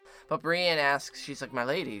But Brienne asks, she's like, my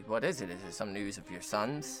lady, what is it? Is it some news of your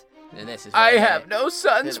sons? And this is I have no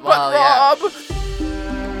sons but Rob!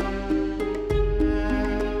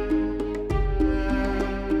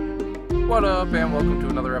 What up, and welcome to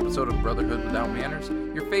another episode of Brotherhood Without Manners,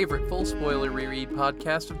 your favorite full spoiler reread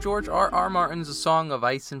podcast of George R.R. Martin's A Song of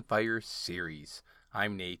Ice and Fire series.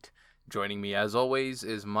 I'm Nate. Joining me, as always,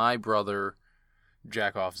 is my brother,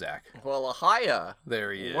 Jackoff Zach. Well, hiya.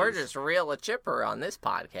 There he is. We're just real chipper on this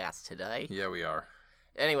podcast today. Yeah, we are.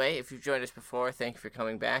 Anyway, if you've joined us before, thank you for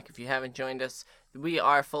coming back. If you haven't joined us, we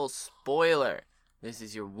are full spoiler. This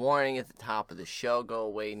is your warning at the top of the show. Go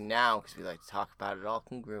away now, because we like to talk about it all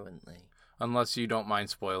congruently. Unless you don't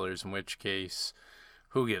mind spoilers, in which case,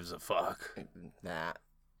 who gives a fuck? Nah.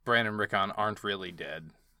 Bran and Rickon aren't really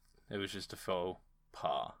dead. It was just a faux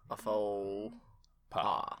pas. A faux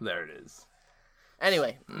pas. There it is.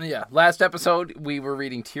 Anyway. Yeah, last episode, we were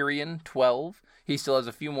reading Tyrion 12. He still has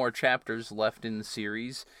a few more chapters left in the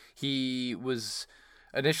series. He was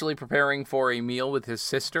initially preparing for a meal with his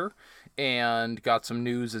sister and got some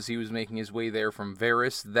news as he was making his way there from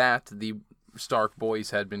Varys that the Stark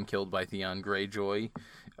boys had been killed by Theon Greyjoy.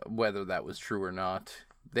 Whether that was true or not,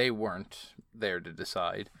 they weren't there to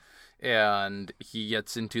decide. And he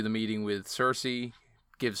gets into the meeting with Cersei,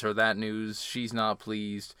 gives her that news. She's not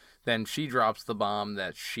pleased. Then she drops the bomb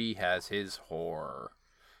that she has his whore.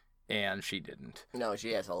 And she didn't. No,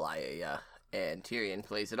 she has Elia. And Tyrion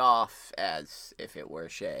plays it off as if it were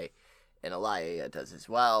Shay. And Elia does as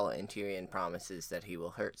well. And Tyrion promises that he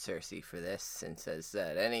will hurt Cersei for this. And says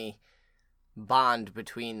that any bond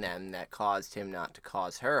between them that caused him not to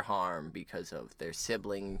cause her harm because of their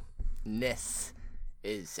siblingness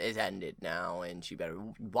is ended now, and she better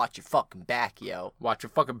watch your fucking back, yo. Watch your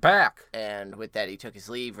fucking back. And with that, he took his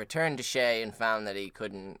leave, returned to Shay, and found that he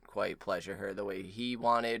couldn't quite pleasure her the way he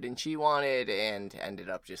wanted and she wanted, and ended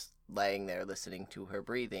up just laying there listening to her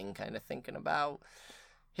breathing, kind of thinking about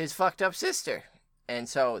his fucked up sister. And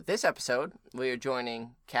so this episode, we are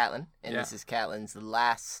joining Catelyn, and This is Catelyn's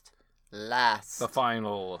last the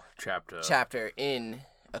final chapter in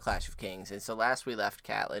A Clash of Kings. And so last we left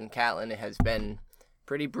Catelyn has been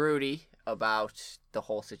pretty broody about the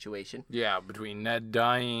whole situation. Yeah, between Ned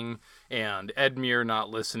dying and Edmure not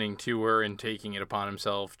listening to her and taking it upon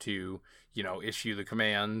himself to, issue the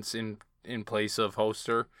commands in place of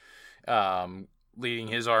Hoster, leading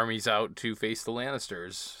his armies out to face the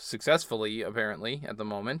Lannisters successfully, apparently, at the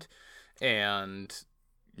moment. And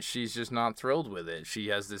she's just not thrilled with it. She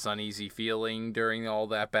has this uneasy feeling during all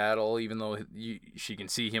that battle, even though she can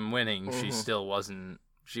see him winning. Mm-hmm. She still wasn't.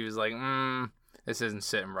 She was like, this isn't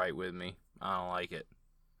sitting right with me. I don't like it.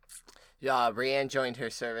 Yeah, Brienne joined her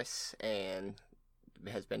service and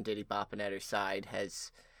has been diddy bopping at her side.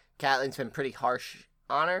 Catelyn's been pretty harsh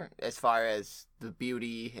on her as far as the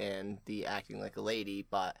beauty and the acting like a lady,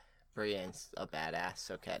 but Brienne's a badass,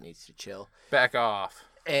 so Cat needs to chill. Back off.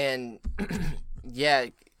 And yeah,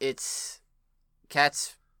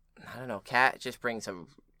 Cat just brings a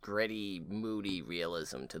gritty, moody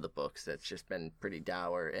realism to the books that's just been pretty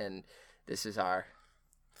dour, and this is our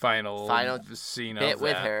final scene bit of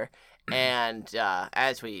with that. her. And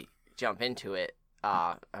as we jump into it,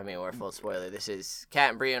 we're full spoiler. This is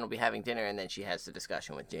Cat and Brienne will be having dinner, and then she has the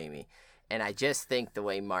discussion with Jaime. And I just think the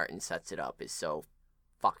way Martin sets it up is so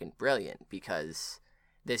fucking brilliant, because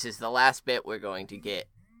this is the last bit we're going to get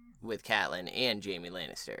with Catelyn and Jaime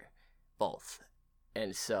Lannister, both.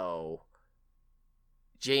 And so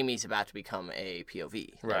Jaime's about to become a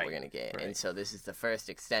POV that we're going to get. Right. And so this is the first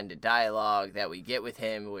extended dialogue that we get with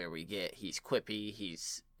him, where he's quippy,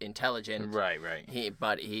 he's intelligent. Right.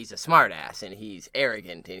 But he's a smartass, and he's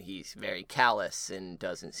arrogant, and he's very callous, and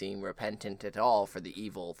doesn't seem repentant at all for the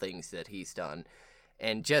evil things that he's done.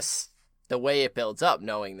 And just the way it builds up,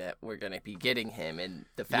 knowing that we're going to be getting him, and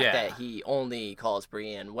the fact that he only calls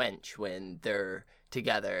Brienne wench when they're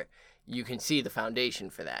together, you can see the foundation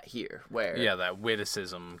for that here. Where that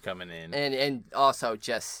witticism coming in. And also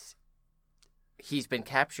just, he's been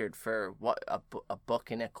captured for, a book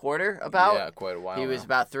and a quarter about? Yeah, quite a while He was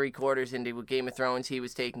about 3/4 into Game of Thrones. He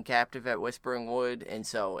was taken captive at Whispering Wood, and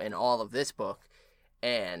so in all of this book,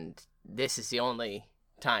 and this is the only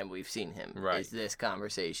time we've seen him, is this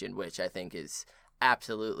conversation, which I think is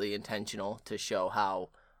absolutely intentional to show how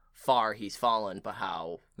far he's fallen, but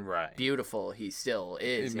how beautiful he still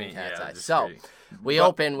is in Cat's eyes. So we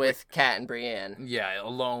open with Cat and Brienne. Yeah,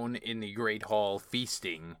 alone in the Great Hall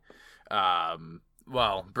feasting.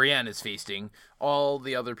 Brienne is feasting. All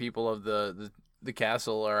the other people of the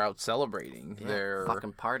castle are out celebrating. Yeah, their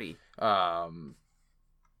fucking party. What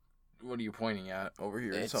are you pointing at over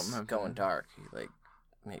here? It's going dark.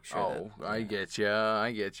 make sure. Oh, that, I get ya.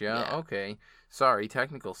 Yeah. Okay. Sorry,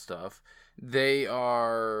 technical stuff. They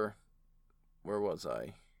are... Where was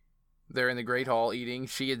I? They're in the Great Hall eating.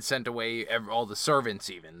 She had sent away all the servants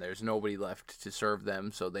even. There's nobody left to serve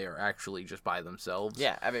them, so they are actually just by themselves.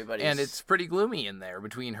 Yeah, everybody's... And it's pretty gloomy in there.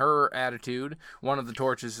 Between her attitude, one of the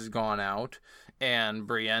torches has gone out, and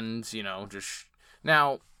Brienne's, just...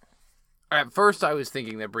 Now, at first I was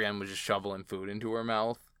thinking that Brienne was just shoveling food into her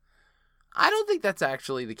mouth. I don't think that's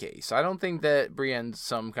actually the case. I don't think that Brienne's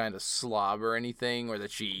some kind of slob or anything, or that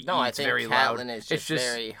she eats very loud. Catelyn is just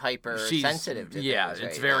very hypersensitive to things it's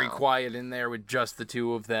right very now. quiet in there with just the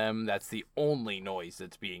two of them. That's the only noise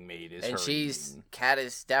that's being made is her eating. Cat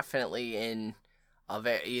is definitely in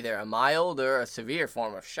either a mild or a severe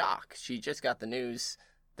form of shock. She just got the news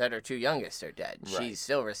that her two youngest are dead. Right. She's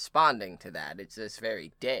still responding to that. It's this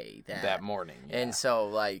very day that morning. Yeah. And so,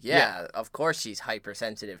 of course she's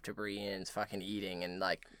hypersensitive to Brienne's fucking eating, and,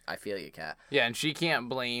 I feel you, Kat. Yeah, and she can't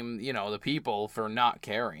blame, the people for not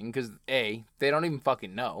caring, because, A, they don't even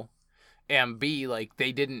fucking know, and B,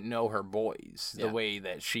 they didn't know her boys the way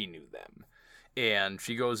that she knew them. And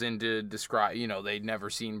she goes in to describe, they'd never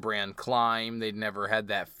seen Bran climb. They'd never had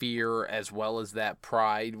that fear as well as that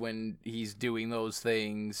pride when he's doing those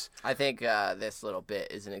things. I think this little bit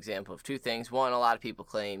is an example of two things. One, a lot of people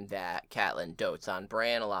claim that Catelyn dotes on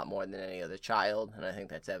Bran a lot more than any other child. And I think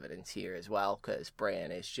that's evidence here as well, because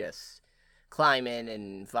Bran is just climbing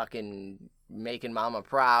and fucking making Mama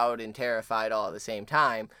proud and terrified all at the same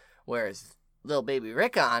time. Whereas little baby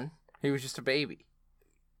Rickon... He was just a baby.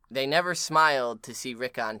 They never smiled to see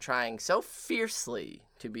Rickon trying so fiercely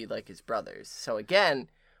to be like his brothers. So again,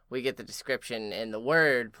 we get the description and the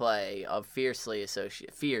word play of associated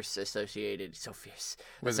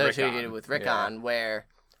with Rickon, where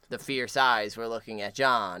the fierce eyes were looking at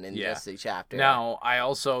Jon in this chapter. Now, I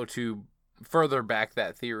also, to further back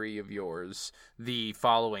that theory of yours, the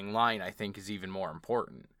following line I think is even more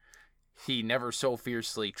important. He never so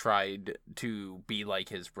fiercely tried to be like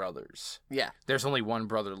his brothers. Yeah. There's only one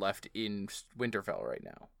brother left in Winterfell right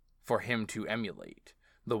now for him to emulate.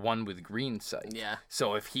 The one with green sight. Yeah.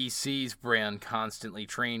 So if he sees Bran constantly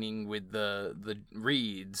training with the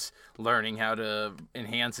reeds, learning how to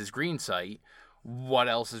enhance his green sight, what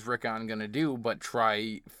else is Rickon going to do but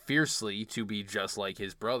try fiercely to be just like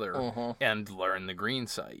his brother and learn the green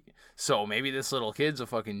sight? So maybe this little kid's a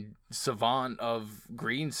fucking savant of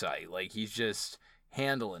green sight. He's just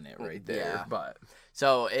handling it right there. Yeah. But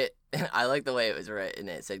so I like the way it was written.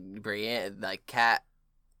 It said Brienne, Cat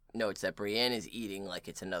notes that Brienne is eating like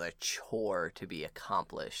it's another chore to be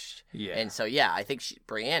accomplished. Yeah. And so, I think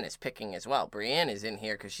Brienne is picking as well. Brienne is in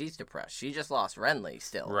here because she's depressed. She just lost Renly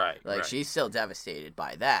still. Right. She's still devastated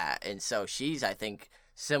by that. And so she's, I think,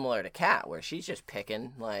 similar to Kat, where she's just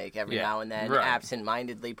picking, every now and then,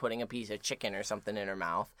 absent-mindedly putting a piece of chicken or something in her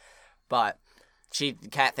mouth. But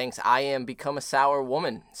Kat thinks, I am become a sour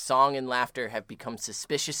woman. Song and laughter have become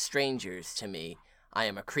suspicious strangers to me. I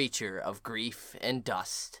am a creature of grief and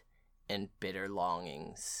dust and bitter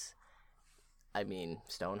longings. I mean,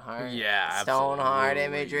 Stoneheart. Yeah, Stoneheart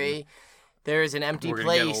imagery. There is an empty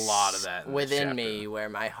place get a lot of that within me where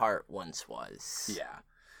my heart once was. Yeah.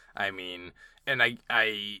 I mean, and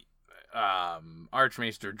I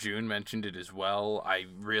Archmaester June mentioned it as well. I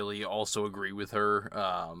really also agree with her.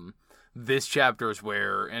 This chapter is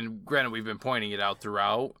where, and granted we've been pointing it out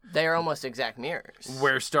throughout. They're almost exact mirrors.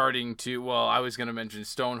 We're starting to, I was going to mention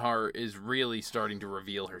Stoneheart is really starting to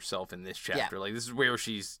reveal herself in this chapter. Yeah. This is where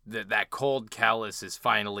she's, that cold callous is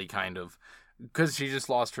finally kind of, because she just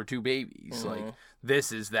lost her two babies.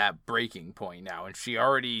 This is that breaking point now. And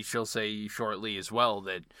she'll say shortly as well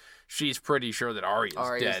that she's pretty sure that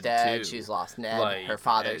Arya's dead too. She's lost Ned. Her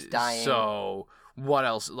father's dying. So what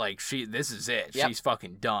else? This is it. Yep. She's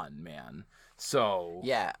fucking done, man. So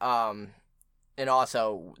yeah. And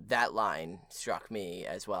also that line struck me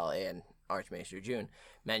as well. And Archmaester June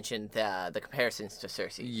mentioned the comparisons to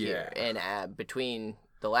Cersei here, and between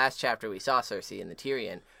the last chapter we saw Cersei and the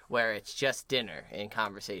Tyrion, where it's just dinner and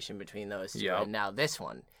conversation between those two, and now this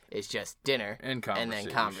one is just dinner and then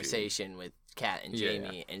conversation with Kat and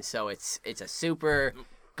Jaime, and so it's a super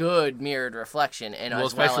good mirrored reflection, and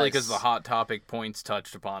especially because the hot topic points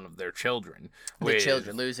touched upon of their children,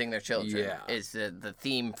 losing their children is the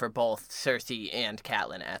theme for both Cersei and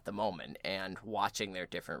Catelyn at the moment, and watching their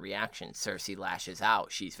different reactions. Cersei lashes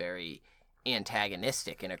out; she's very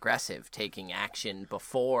antagonistic and aggressive, taking action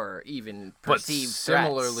before even perceived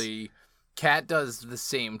similarly threats. Kat does the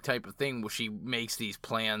same type of thing where she makes these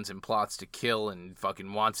plans and plots to kill and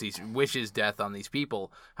fucking wishes death on these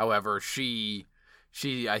people. However, she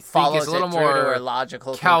I think, follows is a little it through to more her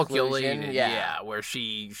logical calculated. conclusion. Yeah, where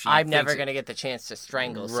she I'm thinks never it- going to get the chance to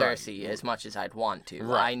strangle Right. Cersei as much as I'd want to.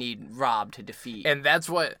 Right. I need Robb to defeat. And that's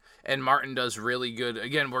what, and Martin does really good.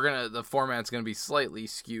 Again, the format's gonna be slightly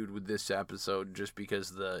skewed with this episode, just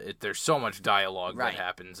because there's so much dialogue Right. that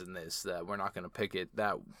happens in this that we're not gonna pick it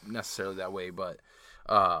that necessarily that way. But,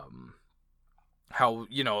 how,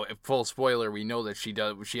 full spoiler, we know that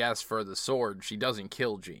she asks for the sword. She doesn't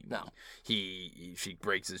kill Jaime. No. She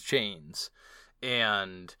breaks his chains,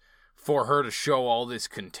 and for her to show all this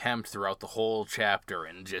contempt throughout the whole chapter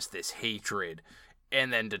and just this hatred.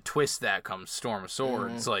 And then to twist that comes Storm of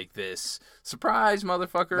Swords, like this surprise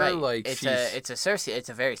motherfucker. Right. Like it's a Cersei. It's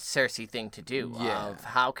a very Cersei thing to do. Yeah. Of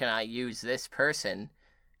how can I use this person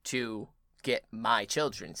to get my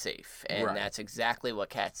children safe? And Right. that's exactly what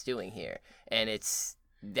Kat's doing here. And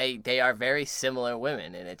they are very similar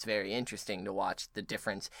women, and it's very interesting to watch the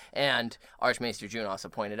difference. And Archmaester June also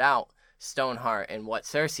pointed out Stoneheart and what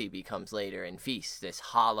Cersei becomes later in Feast, this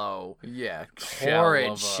hollow,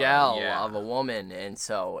 horrid shell of a woman. And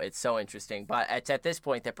so it's so interesting. But it's at this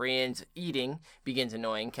point that Brienne's eating begins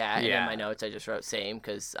annoying Kat. And in my notes I just wrote same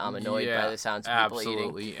because I'm annoyed by the sounds of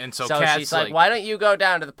people eating. And so Kat's she's like, why don't you go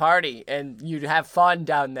down to the party and you'd have fun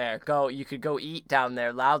down there? You could go eat down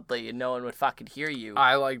there loudly and no one would fucking hear you.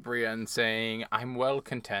 I like Brienne saying, I'm well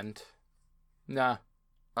content. Nah.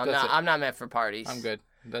 I'm not meant for parties. I'm good.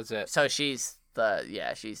 That's it. So she's the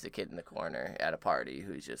kid in the corner at a party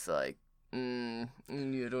who's just like,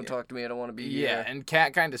 you don't talk to me, I don't want to be here. Yeah, and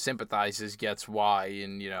Kat kind of sympathizes, gets why,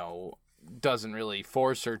 and, doesn't really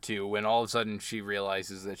force her to, when all of a sudden she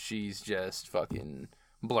realizes that she's just fucking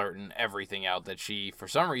blurting everything out that she, for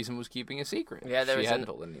some reason, was keeping a secret. Yeah, she hadn't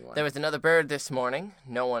told anyone. There was another bird this morning.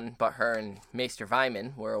 No one but her and Maester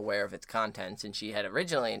Vyman were aware of its contents, and she had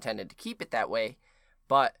originally intended to keep it that way,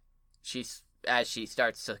 but as she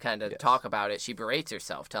starts to kind of talk about it, she berates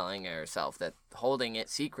herself, telling herself that holding it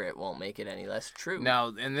secret won't make it any less true.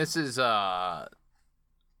 Now, and this is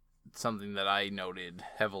something that I noted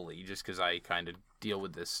heavily, just because I kind of deal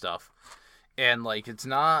with this stuff. And, it's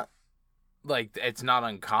not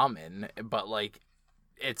uncommon, but,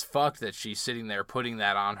 it's fucked that she's sitting there putting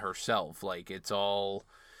that on herself. It's all,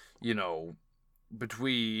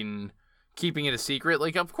 between keeping it a secret,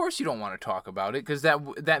 of course you don't want to talk about it, because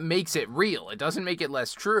that makes it real. It doesn't make it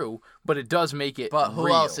less true, but it does make it But who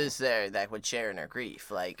real. else is there that would share in her grief?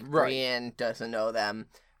 Brienne doesn't know them.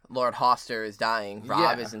 Lord Hoster is dying.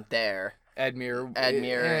 Robb isn't there. Edmure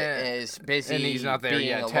is busy, and he's not there being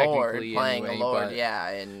yet, a lord, technically, playing anyway, a lord, but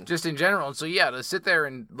and just in general. And so, to sit there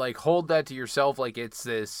and, hold that to yourself like it's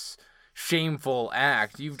this shameful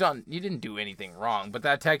act. You didn't do anything wrong, but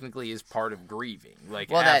that technically is part of grieving.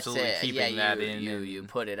 Absolutely that's it. keeping that in. You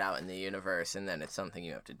put it out in the universe, and then it's something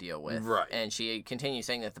you have to deal with. Right. And she continues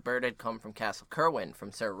saying that the bird had come from Castle Kerwin,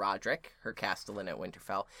 from Sir Roderick, her castellan at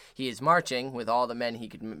Winterfell. He is marching with all the men he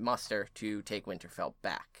could muster to take Winterfell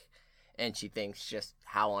back. And she thinks just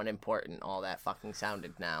how unimportant all that fucking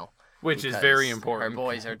sounded now. Which is very important. Her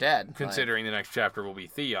boys are dead. Considering the next chapter will be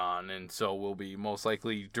Theon, and so we'll be most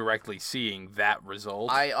likely directly seeing that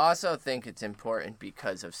result. I also think it's important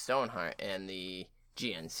because of Stoneheart and the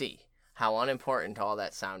GNC. How unimportant all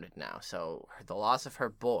that sounded now. So the loss of her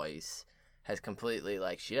boys has completely,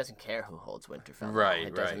 she doesn't care who holds Winterfell. Right,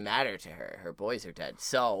 It doesn't matter to her. Her boys are dead.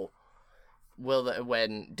 So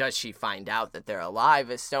does she find out that they're alive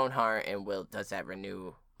as Stoneheart, and does that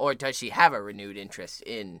renew, or does she have a renewed interest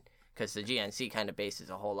in? Because the GNC kind of bases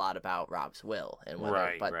a whole lot about Robb's will, and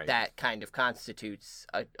that kind of constitutes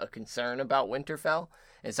a concern about Winterfell.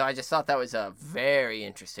 And so I just thought that was a very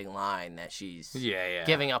interesting line that she's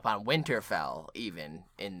giving up on Winterfell even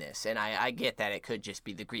in this. And I get that it could just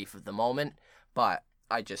be the grief of the moment, but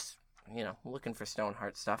I just, looking for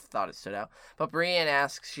Stoneheart stuff, thought it stood out. But Brienne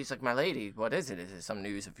asks, she's like, my lady, what is it? Is it some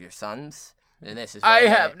news of your sons? And this is I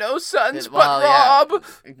have no sons but Robb.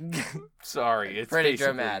 Yeah. Sorry, it's pretty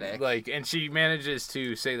dramatic. And she manages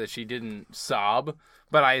to say that she didn't sob,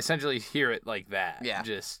 but I essentially hear it like that. Yeah.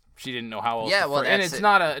 Just she didn't know how else. Yeah, well, and it's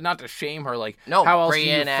not to shame her. No, how else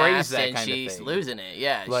Brienne do you phrase that and kind she's of thing? losing it.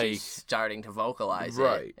 Yeah, she's starting to vocalize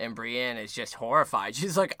right. it, and Brienne is just horrified.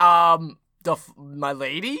 She's like, my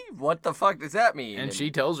lady? What the fuck does that mean? And she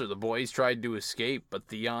tells her the boys tried to escape, but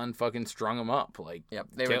Theon fucking strung them up. Yep,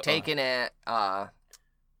 they were taken at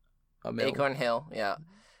Acorn Hill. Yeah,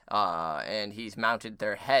 and he's mounted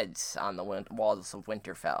their heads on the walls of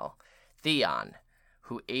Winterfell. Theon,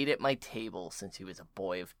 who ate at my table since he was a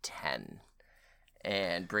boy of 10.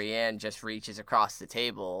 And Brienne just reaches across the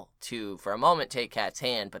table to, for a moment, take Kat's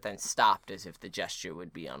hand, but then stopped as if the gesture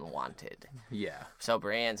would be unwanted. Yeah. So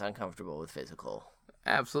Brienne's uncomfortable with physical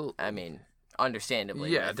Absolutely. I mean,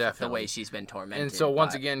 understandably, Yeah, with definitely. the way she's been tormented. And so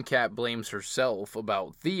once again, Kat blames herself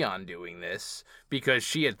about Theon doing this because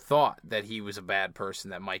she had thought that he was a bad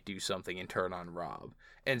person that might do something and turn on Robb.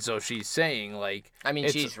 And so she's saying, like... I mean,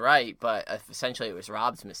 she's right, but essentially it was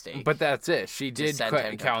Robb's mistake. But that's it. She did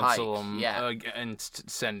counsel Pike. him against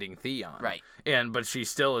sending Theon. Right. But she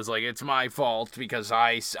still is like, it's my fault because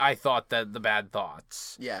I thought that the bad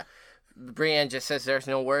thoughts. Yeah. Brienne just says, there's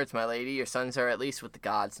no words, my lady. Your sons are at least with the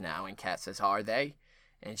gods now. And Kat says, are they?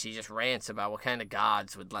 And she just rants about what kind of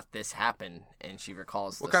gods would let this happen. And she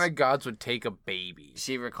recalls... What kind of gods would take a baby?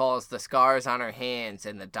 She recalls the scars on her hands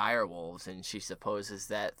and the dire wolves, and she supposes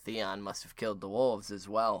that Theon must have killed the wolves as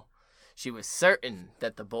well. She was certain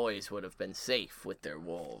that the boys would have been safe with their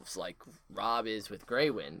wolves, like Robb is with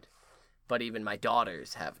Grey Wind. But even my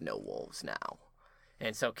daughters have no wolves now.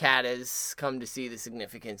 And so Kat has come to see the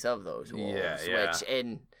significance of those wolves,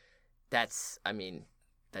 and that's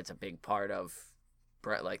a big part of...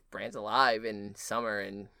 Like, Bran's alive in Summer,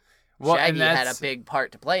 and Shaggy had a big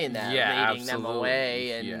part to play in that, leading them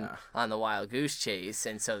away and on the wild goose chase.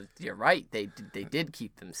 And so you're right, they did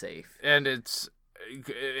keep them safe. And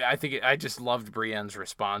I just loved Brienne's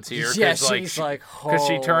response here. Yeah, she's like, because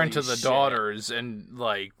she turned to the daughters, and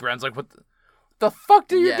like Bran's like, what the fuck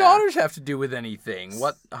do your daughters have to do with anything?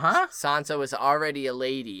 What, huh? Sansa was already a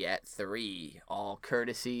lady at 3, all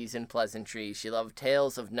courtesies and pleasantries. She loved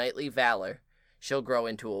tales of knightly valor. She'll grow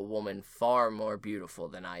into a woman far more beautiful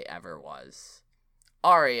than I ever was.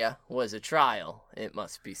 Arya was a trial, it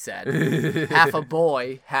must be said. Half a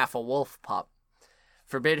boy, half a wolf pup.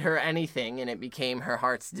 Forbid her anything, and it became her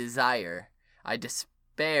heart's desire. I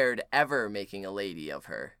despaired ever making a lady of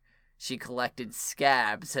her. She collected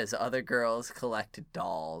scabs as other girls collected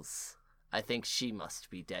dolls. I think she must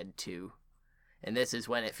be dead too. And this is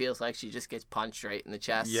when it feels like she just gets punched right in the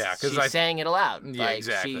chest. Yeah, because she's saying it aloud. Yeah, like,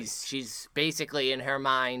 exactly. She's basically in her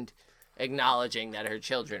mind acknowledging that her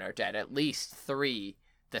children are dead. At least 3,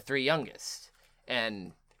 the 3 youngest.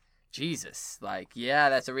 And Jesus, like, yeah,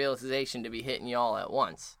 that's a realization to be hitting you all at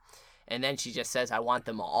once. And then she just says, I want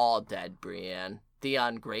them all dead, Brienne.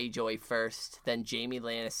 Theon Greyjoy first, then Jaime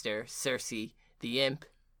Lannister, Cersei, the Imp,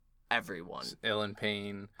 everyone. Ellen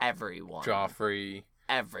Payne. Everyone. Joffrey.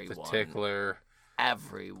 Everyone. The Tickler.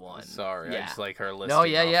 Everyone. Sorry, I just like her list. No,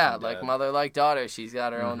 yeah. Like mother, like daughter. She's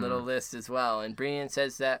got her own little list as well. And Brienne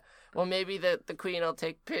says that, well, maybe the queen will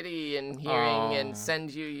take pity in hearing and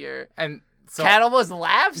send you your... And so, Kat almost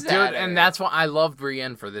laughs at her. And that's why I love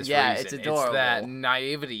Brienne for this reason. Yeah, it's adorable. It's that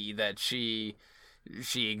naivety that she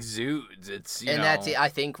exudes. It's, you know... that's I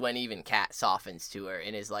think when even Kat softens to her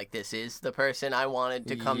and is like, this is the person I wanted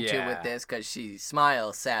to come to with this, because she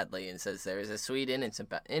smiles sadly and says, there is a sweet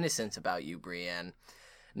innocence about you, Brienne.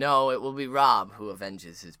 No, it will be Robb who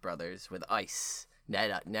avenges his brothers with ice.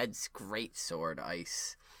 Ned's great sword,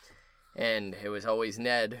 ice. And it was always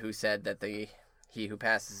Ned who said that he who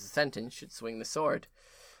passes the sentence should swing the sword.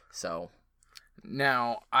 So...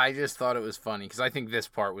 Now, I just thought it was funny, because I think this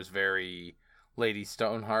part was very... Lady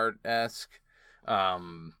Stoneheart-esque,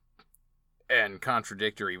 and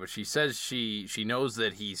contradictory, but she says she knows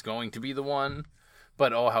that he's going to be the one,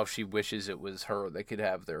 but how she wishes it was her that could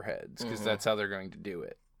have their heads, because that's how they're going to do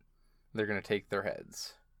it. They're going to take their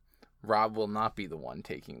heads. Robb will not be the one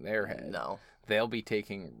taking their head. No. They'll be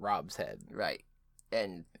taking Robb's head. Right.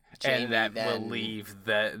 And that will leave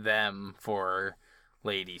them for...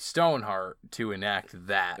 Lady Stoneheart to enact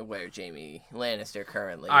that. Where Jaime Lannister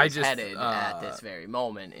currently is headed at this very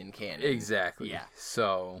moment in canon. Exactly. Yeah.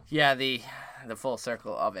 So. Yeah, the full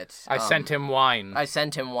circle of it. I sent him wine.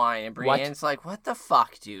 And Brienne's like, what the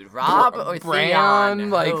fuck, dude? Robb or Bran? Theon?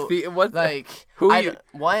 What? Like,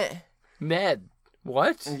 what? Ned.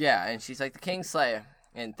 What? Yeah, and she's like, the Kingslayer.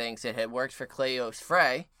 And thinks it had worked for Cleos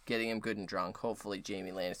Frey, getting him good and drunk. Hopefully Jaime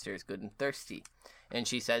Lannister is good and thirsty. And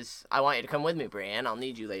she says, I want you to come with me, Brienne. I'll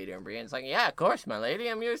need you later. And Brienne's like, yeah, of course, my lady.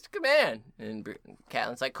 I'm yours to command. And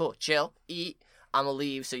Catelyn's like, cool, chill, eat. I'm going to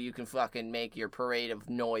leave so you can fucking make your parade of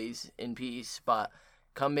noise in peace. But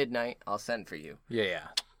come midnight, I'll send for you. Yeah.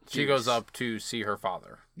 She goes up to see her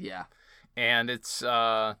father. Yeah. And it's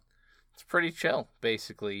pretty chill,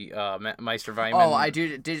 basically. Maester Vyman. Oh, I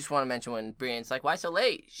did just want to mention when Brienne's like, why so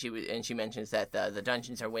late? She mentions that the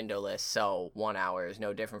dungeons are windowless, so 1 hour is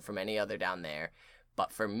no different from any other down there.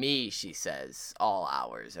 But for me, she says, all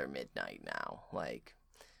hours are midnight now. Like,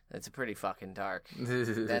 that's a pretty fucking dark.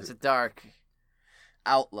 That's a dark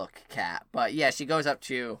outlook, Kat. But yeah, she goes up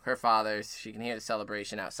to her father's. She can hear the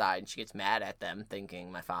celebration outside, and she gets mad at them,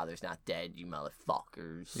 thinking, my father's not dead, you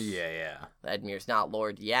motherfuckers. Yeah. Edmure's not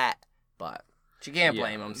Lord yet, but... She can't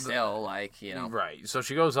blame him still, like, you know. Right. So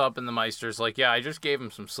she goes up, and the Meister's like, yeah, I just gave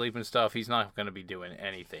him some sleep and stuff. He's not going to be doing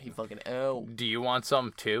anything. He fucking, oh. Do you want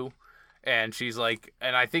some, too? And she's like,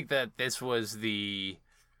 and I think that this was the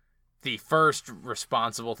first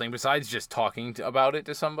responsible thing, besides just talking about it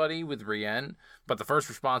to somebody with Brienne, but the first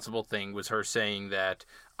responsible thing was her saying that,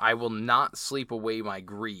 I will not sleep away my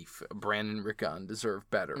grief. Bran and Rickon deserve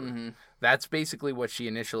better. Mm-hmm. That's basically what she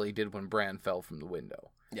initially did when Bran fell from the window.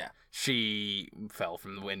 Yeah. She fell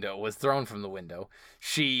from the window, was thrown from the window.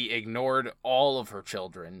 She ignored all of her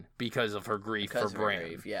children because of her grief for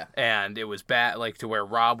Bran. Yeah. And it was bad, like, to where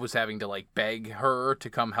Robb was having to, like, beg her to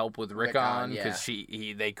come help with Rickon because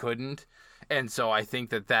they couldn't. And so I think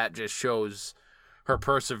that just shows her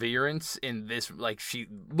perseverance in this, like, she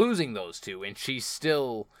losing those two, and she's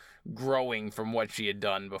still growing from what she had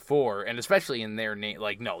done before, and especially in their name,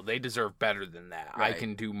 like, no, they deserve better than that. Right. I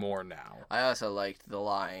can do more now. I also liked the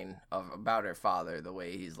line about her father, the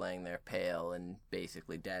way he's laying there pale and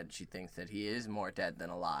basically dead. She thinks that he is more dead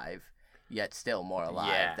than alive, yet still more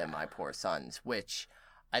alive than my poor sons, which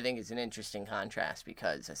I think is an interesting contrast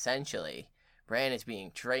because essentially Bran is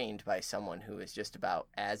being trained by someone who is just about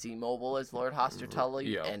as immobile as Lord Hoster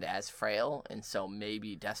Tully and as frail, and so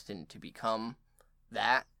maybe destined to become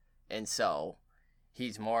that. And so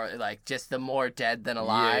he's more like just the more dead than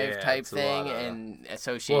alive type thing, and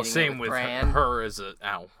associating with Bran. Her as a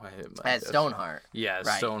as Stoneheart. Yeah,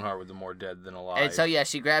 right. Stoneheart with the more dead than alive. And so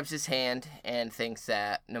she grabs his hand and thinks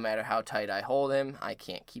that no matter how tight I hold him, I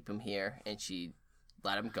can't keep him here, and she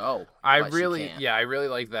let him go. I really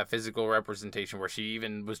like that physical representation where she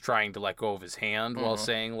even was trying to let go of his hand while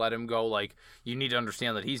saying let him go. Like, you need to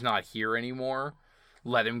understand that he's not here anymore.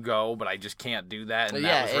 Let him go, but I just can't do that. And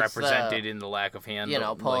that was represented in the lack of hand.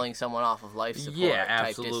 Pulling someone off of life support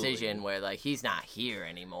type decision where, like, he's not here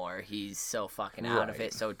anymore. He's so fucking out of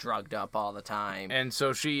it, so drugged up all the time. And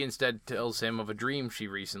so she instead tells him of a dream she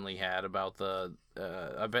recently had about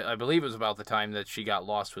I believe it was about the time that she got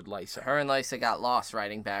lost with Lysa. Her and Lysa got lost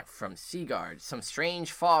riding back from Seaguard. Some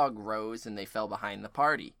strange fog rose and they fell behind the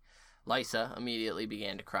party. Lysa immediately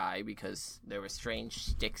began to cry because there were strange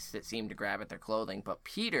sticks that seemed to grab at their clothing, but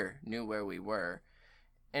Peter knew where we were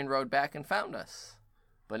and rode back and found us.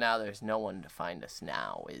 But now there's no one to find us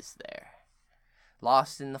now, is there?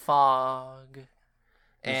 Lost in the fog.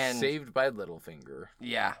 And saved by Littlefinger.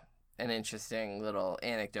 Yeah, an interesting little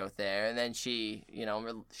anecdote there. And then she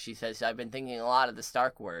says, I've been thinking a lot of the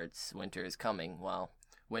Stark words. Winter is coming. Well,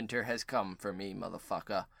 winter has come for me,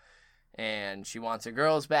 motherfucker. And she wants her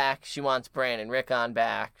girls back. She wants Bran and Rickon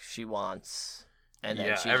back. She wants... And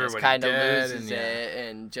then she just kind of loses it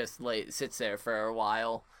and just sits there for a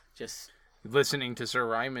while. Just... listening to Sir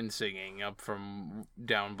Ryman singing up from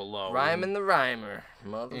down below. Ryman the Rhymer.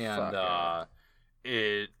 Motherfucker. And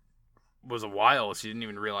it was a while. She didn't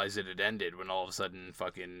even realize it had ended when all of a sudden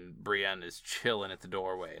fucking Brienne is chilling at the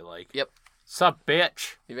doorway. Like, yep. Sup,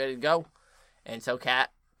 bitch? You ready to go? And so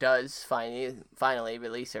Kat does finally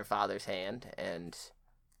release her father's hand and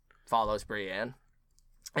follows Brienne.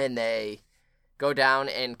 And they go down,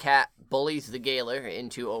 and Kat bullies the Gaoler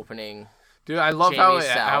into opening. Dude, I love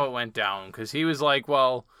how it went down, because he was like,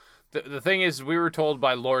 well, the thing is, we were told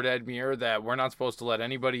by Lord Edmure that we're not supposed to let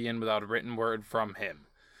anybody in without a written word from him.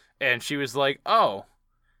 And she was like, oh,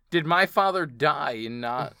 did my father die and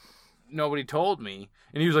nobody told me?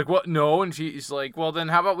 And he was like, what? No. And she's like, well, then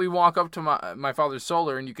how about we walk up to my father's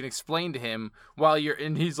solar and you can explain to him while you're...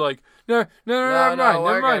 And he's like, no,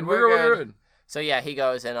 never mind. We're good. So yeah, he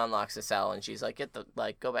goes and unlocks the cell, and she's like,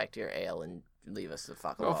 go back to your ale and leave us the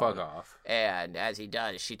fuck alone. Go fuck off. And as he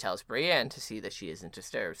does, she tells Brienne to see that she isn't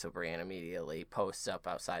disturbed. So Brienne immediately posts up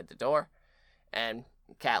outside the door, and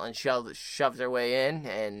Catelyn shoves her way in,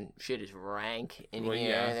 and shit is rank in here.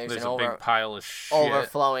 Yeah, there's a big pile of shit.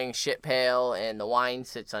 Overflowing shit pail, and the wine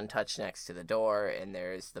sits untouched next to the door, and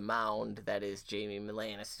there's the mound that is Jaime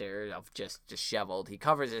Lannister of just disheveled. He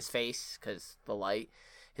covers his face because the light.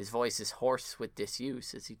 His voice is hoarse with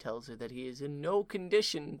disuse as he tells her that he is in no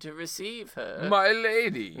condition to receive her. My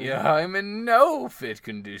lady, I'm in no fit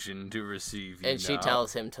condition to receive you And she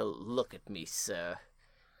tells him to look at me, sir.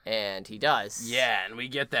 And he does. Yeah, and we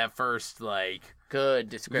get that first, like... good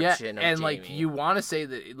description of and, Jaime. like, you want to say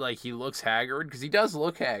that, like, he looks haggard, because he does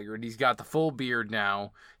look haggard. He's got the full beard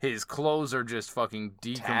now. His clothes are just fucking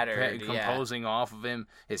decomposing off of him.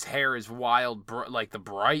 His hair is wild, like, the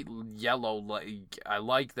bright yellow. Like, I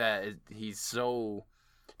like that he's so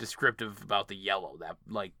descriptive about the yellow. That,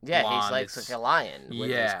 like, yeah, blonde. He's like a lion with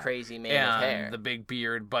his crazy mane of hair. The big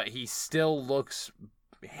beard, but he still looks...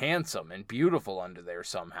 handsome and beautiful under there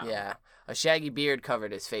somehow. Yeah. A shaggy beard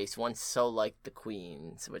covered his face, once so like the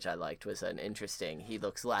queen's, which I liked was an interesting. He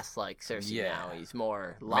looks less like Cersei now. He's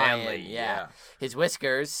more lion. Manly, yeah. His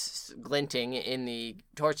whiskers, glinting in the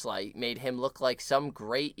torchlight, made him look like some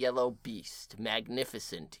great yellow beast,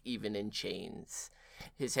 magnificent even in chains.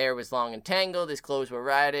 His hair was long and tangled, his clothes were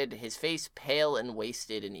ragged, his face pale and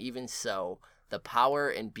wasted, and even so, the power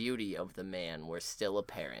and beauty of the man were still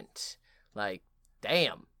apparent. Like,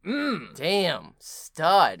 damn. Damn,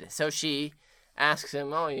 stud. So she asks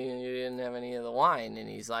him, oh, you didn't have any of the wine. And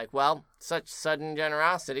he's like, well, such sudden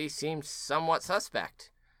generosity seems somewhat suspect.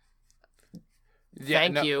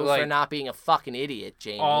 Thank you for not being a fucking idiot,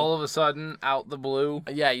 Jaime. All of a sudden, out the blue.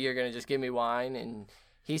 Yeah, you're going to just give me wine. And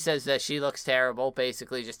he says that she looks terrible,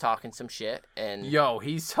 basically just talking some shit. And yo,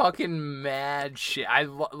 he's talking mad shit.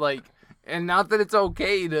 And not that it's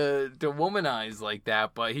okay to womanize like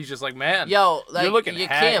that, but he's just like, man, yo, like, you're looking you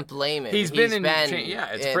can't blame him. He's been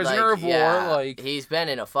it's prisoner of war. Yeah, like he's been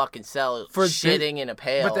in a fucking cell shitting in a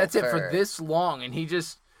pail. But that's it for this long, and he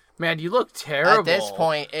just, man, you look terrible. At this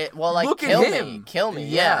point, look kill me.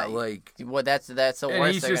 Yeah, like, well, that's the worst.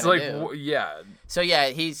 And he's just like, yeah. So yeah,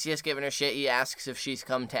 he's just giving her shit. He asks if she's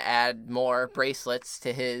come to add more bracelets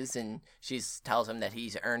to his, and she tells him that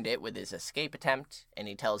he's earned it with his escape attempt. And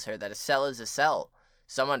he tells her that a cell is a cell.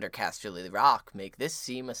 Some under Casterly Rock make this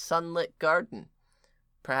seem a sunlit garden.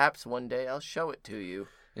 Perhaps one day I'll show it to you.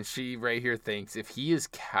 And she right here thinks if he is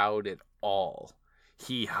cowed at all,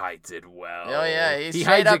 he hides it well. Oh, yeah. He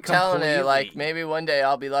straight up telling her, like, maybe one day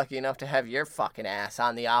I'll be lucky enough to have your fucking ass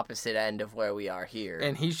on the opposite end of where we are here.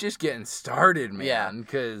 And he's just getting started, man. Yeah.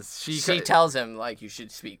 Because she tells him, like, you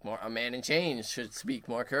should speak more. A man in chains should speak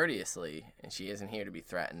more courteously. And she isn't here to be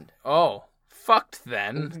threatened. Oh. Fucked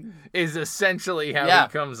then is essentially how he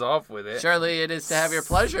comes off with it. Surely it is to have your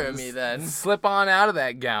pleasure in me then. Slip on out of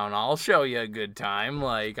that gown. I'll show you a good time.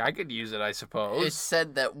 Like, I could use it, I suppose. It's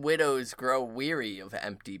said that widows grow weary of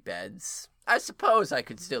empty beds. I suppose I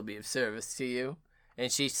could still be of service to you.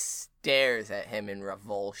 And she stares at him in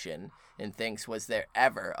revulsion and thinks, was there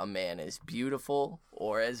ever a man as beautiful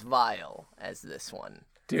or as vile as this one?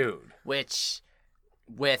 Dude. Which,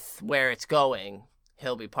 with where it's going,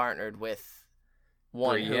 he'll be partnered with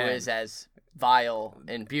one Brienne. Who is as vile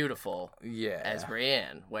and beautiful as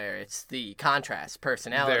Brienne, where it's the contrast,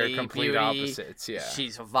 personality, they're complete beauty. Opposites, yeah.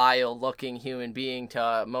 She's a vile-looking human being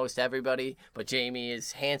to most everybody, but Jaime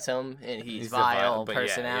is handsome, and he's vile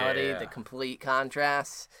personality, the complete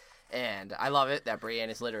contrast. And I love it that Brienne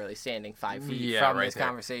is literally standing 5 feet from this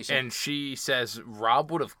conversation. And she says,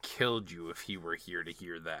 Robb would have killed you if he were here to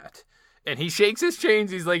hear that. And he shakes his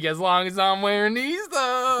chains. He's like, as long as I'm wearing these,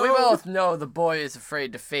 though. We both know the boy is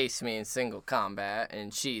afraid to face me in single combat.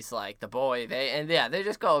 And she's like, the boy, they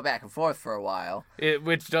just go back and forth for a while.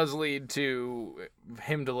 Which does lead to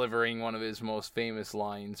him delivering one of his most famous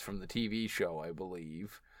lines from the TV show, I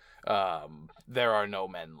believe. There are no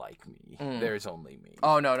men like me. There's only me.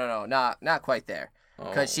 Oh, no. Not quite there.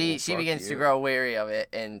 Because she begins to grow weary of it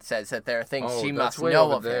and says that there are things she must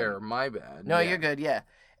know of him. My bad. No, you're good, yeah.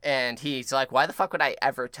 And he's like, why the fuck would I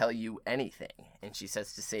ever tell you anything? And she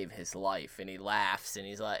says to save his life. And he laughs. And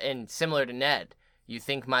he's like, and similar to Ned, you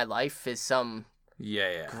think my life is some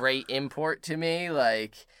great import to me?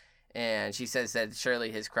 Like, and she says that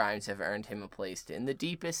surely his crimes have earned him a place in the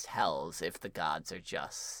deepest hells if the gods are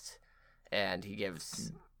just. And he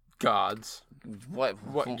gives... Gods? What,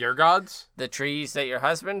 your gods? The trees that your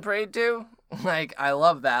husband prayed to? Like, I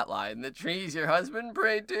love that line. The trees your husband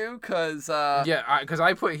prayed to, because... because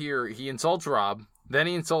I put here, he insults Robb, then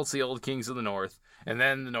he insults the old kings of the north, and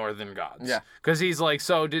then the northern gods. Yeah. Because he's like,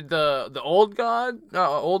 so did the old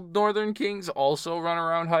old northern kings also run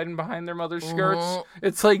around hiding behind their mother's skirts?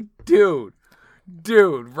 It's like, dude,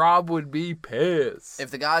 Robb would be pissed.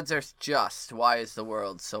 If the gods are just, why is the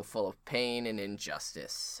world so full of pain and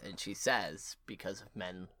injustice? And she says, because of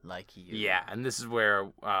men like you. Yeah, and this is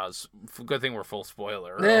where, good thing we're full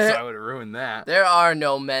spoiler, or else I would have ruined that. There are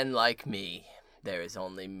no men like me. There is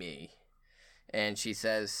only me. And she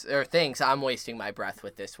says, or thinks, I'm wasting my breath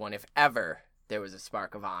with this one. If ever there was a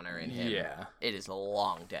spark of honor in him, it is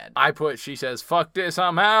long dead. She says, fuck this,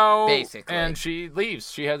 I'm out. Basically. And she leaves.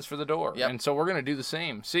 She heads for the door. Yep. And so we're going to do the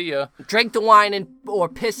same. See ya. Drink the wine or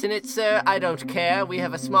piss in it, sir. I don't care. We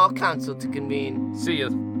have a small council to convene. See ya.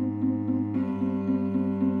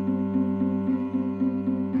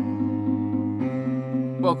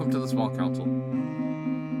 Welcome to the small council.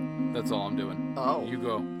 That's all I'm doing. Oh. You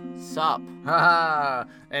go. Sup.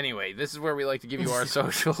 Anyway, this is where we like to give you our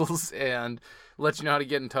socials, and let you know how to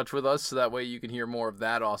get in touch with us, so that way you can hear more of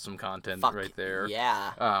that awesome content right there.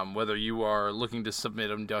 Yeah. Whether you are looking to submit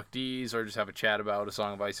inductees or just have a chat about A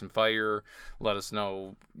Song of Ice and Fire, let us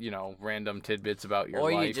know, random tidbits about your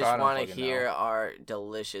life. Or you just want to hear our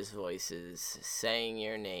delicious voices saying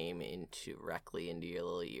your name directly into your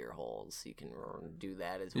little ear holes. You can do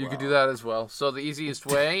that as well. You can do that as well. So the easiest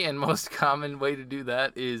way and most common way to do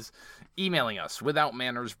that is emailing us,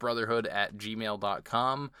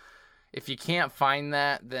 withoutmannersbrotherhood@gmail.com. If you can't find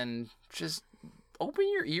that, then just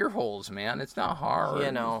open your ear holes, man. It's not hard.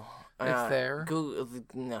 It's there.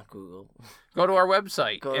 Not Google. Go to our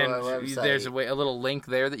website. Go to our website. There's a little link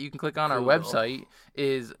there that you can click on. Google. Our website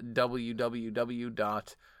is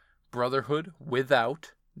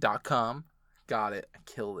www.brotherhoodwithout.com. Got it. I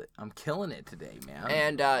killed it. I'm killing it today, man.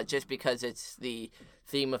 And just because it's the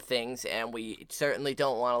theme of things, and we certainly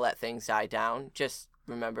don't want to let things die down, just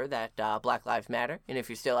remember that Black Lives Matter. And if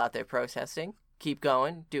you're still out there protesting, keep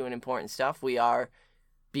going, doing important stuff. We are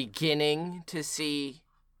beginning to see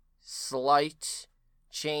slight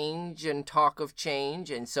change and talk of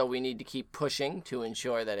change, and so we need to keep pushing to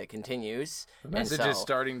ensure that it continues. The message is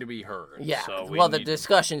starting to be heard. Yeah, so the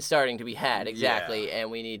discussion's starting to be had, exactly,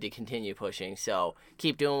 and we need to continue pushing. So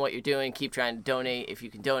keep doing what you're doing. Keep trying to donate if you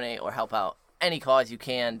can donate or help out any cause you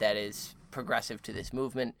can that is progressive to this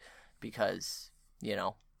movement, because,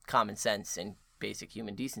 common sense and basic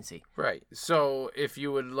human decency. Right. So if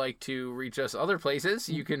you would like to reach us other places,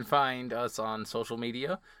 you can find us on social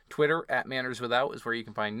media. Twitter @MannersWithout is where you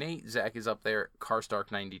can find Nate. Zach is up there,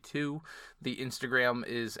 Carstark92. The Instagram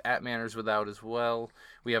is @MannersWithout as well.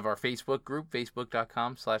 We have our Facebook group,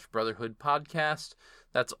 facebook.com/brotherhoodpodcast.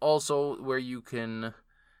 That's also where you can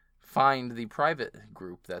find the private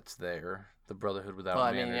group that's there. The Brotherhood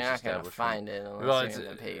Without Manners. You're not going to find it unless you're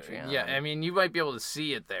in the Patreon. Yeah, you might be able to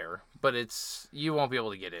see it there, but you won't be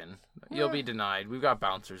able to get in. You'll be denied. We've got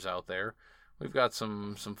bouncers out there. We've got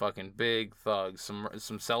some fucking big thugs, some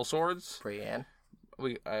sellswords. Brienne.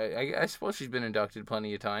 I suppose she's been inducted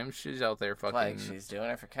plenty of times. She's out there fucking... Like, she's doing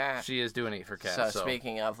it for Cat. She is doing it for Cat. So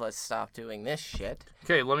speaking of, let's stop doing this shit.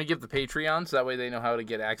 Okay, let me give the Patreon, so that way they know how to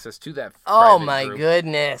get access to that Oh my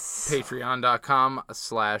goodness.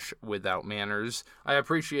 Patreon.com/withoutmanners. I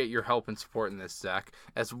appreciate your help in supporting this, Zach,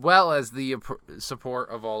 as well as the support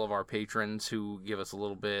of all of our patrons who give us a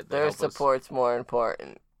little bit. Their support's more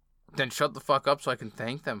important. Then shut the fuck up so I can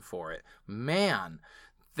thank them for it. Man...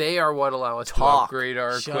 They are what allow us to upgrade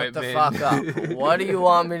our equipment. Shut the fuck up. What do you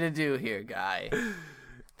want me to do here, guy?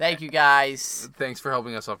 Thank you, guys. Thanks for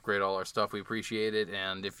helping us upgrade all our stuff. We appreciate it.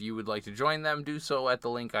 And if you would like to join them, do so at the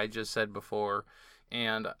link I just said before.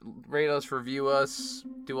 And rate us, review us,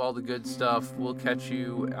 do all the good stuff. We'll catch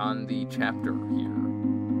you on the chapter here.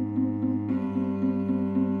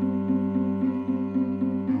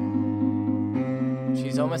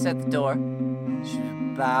 She's almost at the door. She's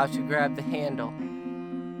about to grab the handle.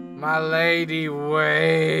 My lady,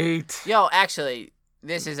 wait. Yo, actually,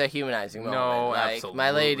 this is a humanizing moment. No, absolutely.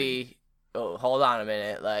 My lady... Oh, hold on a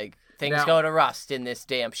minute. Things go to rust in this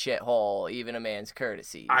damn shithole, even a man's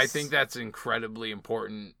courtesies. I think that's incredibly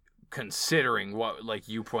important, considering what,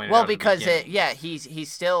 you pointed out. Well, because,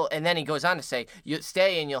 he's still... And then he goes on to say, you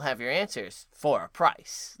stay and you'll have your answers for a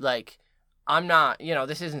price. I'm not,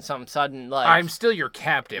 this isn't some sudden, I'm still your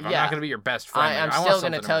captive. I'm not going to be your best friend. I'm still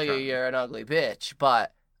going to tell you you're an ugly bitch,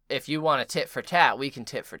 but... If you want to tit for tat, we can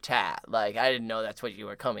tit for tat. I didn't know that's what you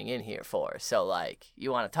were coming in here for. So,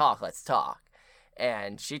 you want to talk, let's talk.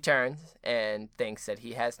 And she turns and thinks that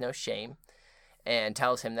he has no shame and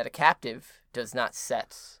tells him that a captive does not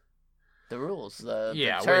set the rules, the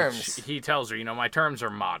terms. Which he tells her, my terms are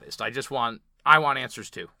modest. I want answers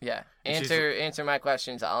too. Yeah. Answer my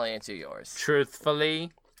questions, I'll answer yours.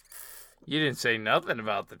 Truthfully, you didn't say nothing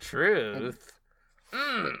about the truth.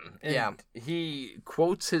 He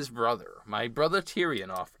quotes his brother. My brother Tyrion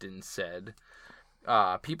often said,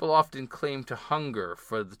 people often claim to hunger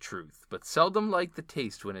for the truth, but seldom like the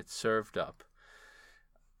taste when it's served up.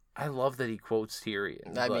 I love that he quotes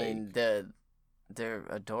Tyrion. I mean, they're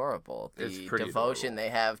adorable. The devotion they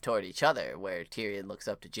have toward each other, where Tyrion looks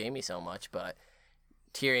up to Jaime so much, but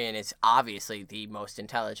Tyrion is obviously the most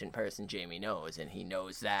intelligent person Jaime knows, and he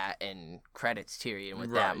knows that and credits Tyrion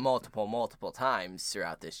with that multiple times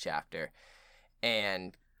throughout this chapter.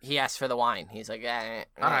 And he asks for the wine. He's like, all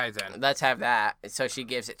right, then. Let's have that. So she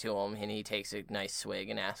gives it to him, and he takes a nice swig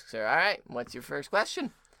and asks her, all right, what's your first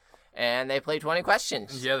question? And they play 20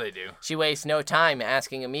 questions. Yeah, they do. She wastes no time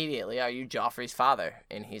asking immediately, are you Joffrey's father?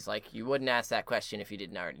 And he's like, you wouldn't ask that question if you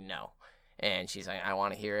didn't already know. And she's like, I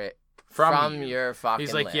want to hear it. From your fucking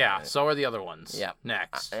He's like, lips. yeah, so are the other ones. Yep.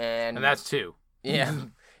 Next. And that's 2. Yeah.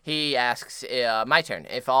 he asks, my turn,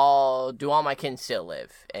 do all my kin still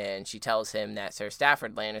live? And she tells him that Sir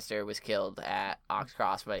Stafford Lannister was killed at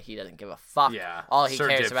Oxcross, but he doesn't give a fuck. Yeah. All he Sir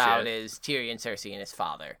cares about Dipshit. is Tyrion, Cersei, and his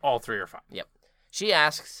father. All three are fine. Yep. She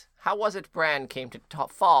asks, how was it Bran came to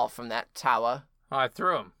fall from that tower? Oh, I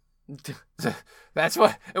threw him.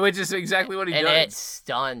 Which is exactly what he does. And it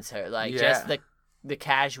stuns her. Like, just the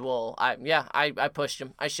casual, I pushed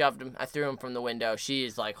him, I shoved him, I threw him from the window. She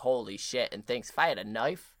is like, holy shit, and thinks if I had a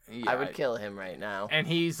knife, I would kill him right now. And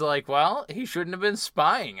he's like, well, he shouldn't have been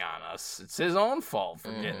spying on us. It's his own fault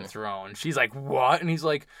for getting thrown. She's like, what? And he's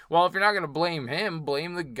like, well, if you're not going to blame him,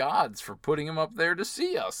 blame the gods for putting him up there to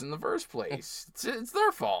see us in the first place. It's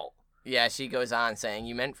their fault. Yeah, she goes on saying,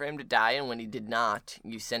 you meant for him to die, and when he did not,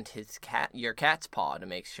 you sent your cat's paw to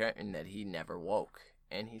make certain that he never woke.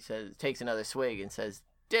 And he takes another swig and says,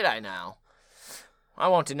 did I now? I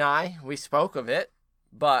won't deny, we spoke of it,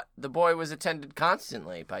 but the boy was attended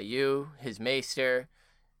constantly by you, his maester,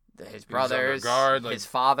 his brothers, his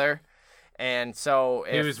father. And so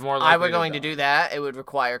if I were going to do that, it would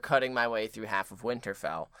require cutting my way through half of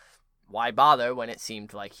Winterfell. Why bother when it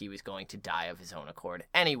seemed like he was going to die of his own accord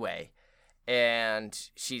anyway? And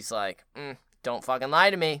she's like, don't fucking lie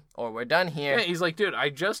to me, or we're done here. Yeah, he's like, dude, I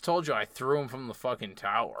just told you I threw him from the fucking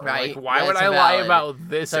tower. Right? Like, why would I lie about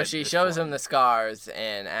this? So she shows him the scars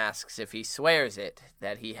and asks if he swears it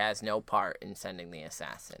that he has no part in sending the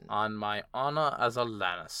assassin. On my honor as a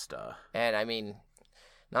Lannister. And I mean,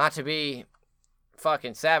 not to be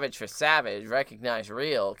fucking savage for savage, recognize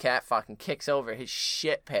real, Cat fucking kicks over his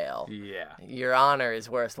shit pail. Yeah. Your honor is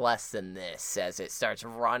worth less than this, as it starts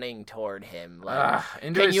running toward him. Like,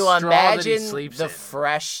 can you imagine the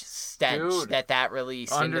fresh stench that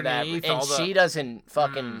released into that? And she doesn't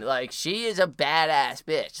fucking, like, she is a badass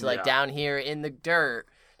bitch, like, down here in the dirt,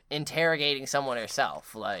 interrogating someone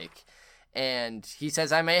herself, like, and he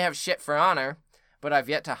says, I may have shit for honor, but I've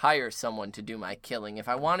yet to hire someone to do my killing. If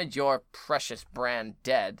I wanted your precious Bran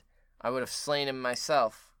dead, I would have slain him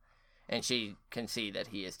myself. And she can see that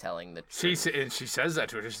he is telling the truth. She says that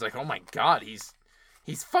to her. She's like, oh my god, he's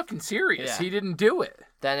fucking serious. Yeah. He didn't do it.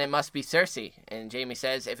 Then it must be Cersei. And Jaime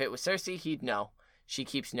says, if it was Cersei, he'd know. She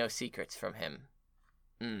keeps no secrets from him.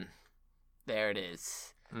 There it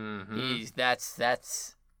is. Mm-hmm.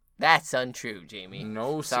 That's untrue, Jaime.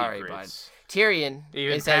 No Sorry, secrets. bud. Tyrion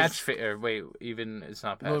it's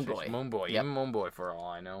not Patch Moonboy. Moonboy. Yep. Even Moonboy for all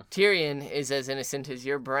I know. Tyrion is as innocent as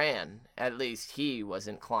your Bran. At least he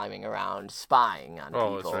wasn't climbing around spying on people.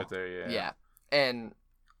 Oh, it's right there, yeah. Yeah. And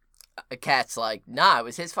a Cat's like, nah, it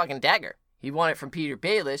was his fucking dagger. He won it from Peter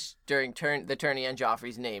Baelish during the tourney on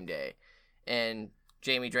Joffrey's name day. And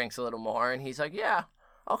Jaime drinks a little more, and he's like, yeah,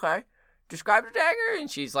 okay. Describe the dagger, and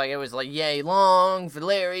she's like, it was like yay long,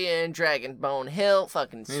 Valyrian, dragon bone hilt,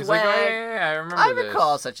 fucking swag. He's like, oh, yeah, I remember I this.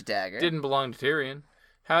 recall such a dagger. Didn't belong to Tyrion.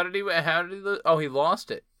 How did he he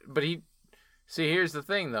lost it. But here's the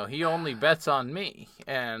thing, though. He only bets on me,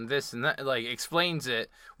 and this and that, like, explains it,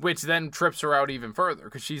 which then trips her out even further,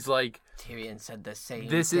 because she's like, Tyrion said the same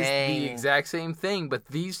this thing. Is the exact same thing, but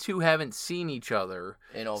these two haven't seen each other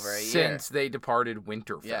in over a year since they departed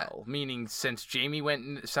Winterfell. Yeah. Meaning since Jaime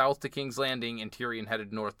went south to King's Landing and Tyrion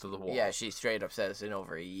headed north to the Wall. Yeah, she straight up says in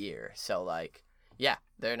over a year. So, like, yeah,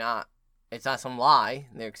 they're not. It's not some lie.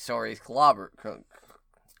 Their stories corroborate.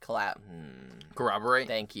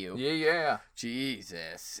 Thank you. Yeah.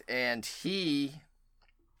 Jesus. And he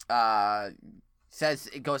says,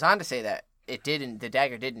 it goes on to say that the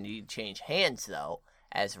dagger didn't indeed change hands, though,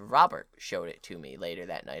 as Robert showed it to me later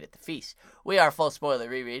that night at the feast. We are full spoiler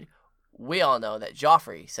reread. We all know that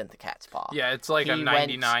Joffrey sent the cat's paw. Yeah, it's like a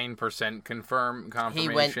 99% confirmation. He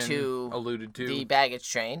went to alluded to the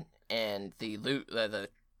baggage train and the loot, the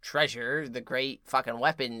treasure, the great fucking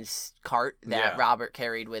weapons cart that Robert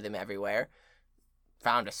carried with him everywhere.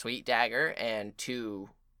 Found a sweet dagger, and to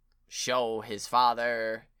show his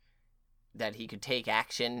father that he could take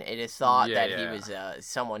action, it is thought that he was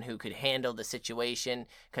someone who could handle the situation,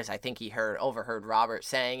 because I think he overheard Robert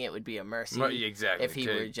saying it would be a mercy if he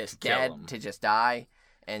were just dead to just die.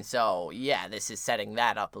 And so, yeah, this is setting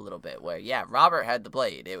that up a little bit where, Robert had the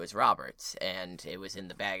blade. It was Robert's, and it was in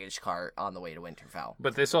the baggage cart on the way to Winterfell.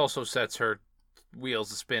 But this also sets her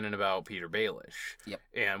wheels spinning about Peter Baelish. Yep.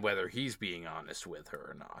 And whether he's being honest with her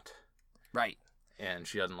or not. Right. And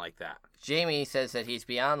she doesn't like that. Jaime says that he's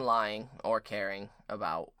beyond lying or caring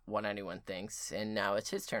about what anyone thinks, and now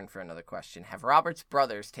it's his turn for another question. Have Robert's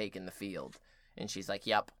brothers taken the field? And she's like,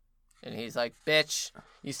 yep. And he's like, bitch,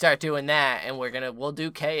 you start doing that, and we'll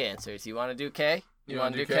do K answers. You want to do K? You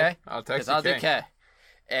want to do K? I'll text you K. I'll do K.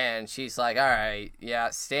 And she's like, all right, yeah,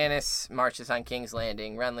 Stannis marches on King's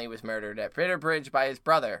Landing. Renly was murdered at Bitterbridge by his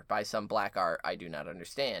brother by some black art I do not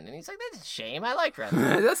understand. And he's like, that's a shame. I like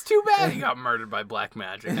Renly. That's too bad he got murdered by black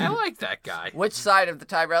magic. I like that guy. Which side of the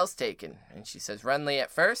Tyrells taken? And she says, Renly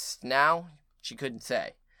at first. Now, she couldn't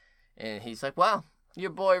say. And he's like, well,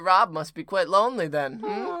 your boy Robb must be quite lonely then.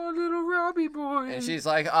 Oh, little Robbie boy. And she's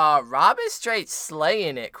like, Robb is straight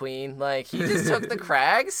slaying it, queen. Like, he just took the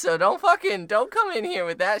crags, so don't come in here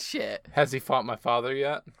with that shit. Has he fought my father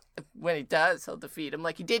yet? When he does, he'll defeat him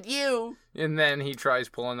like he did you. And then he tries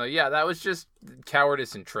pulling that was just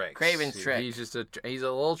cowardice and tricks. Craven's trick. He's a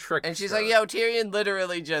little trickster. And she's like, yo, Tyrion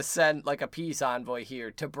literally just sent like a peace envoy here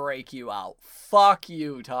to break you out. Fuck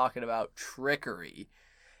you, talking about trickery.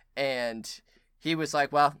 And he was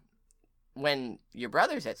like, well, when your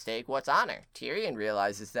brother's at stake, what's honor? Tyrion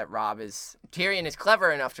realizes that Tyrion is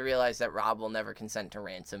clever enough to realize that Robb will never consent to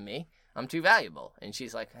ransom me. I'm too valuable. And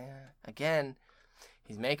she's like, again,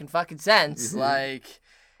 he's making fucking sense.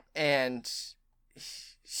 And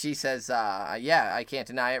she says, yeah, I can't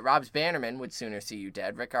deny it. Robb's bannermen would sooner see you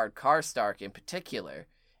dead. Rickard Karstark in particular,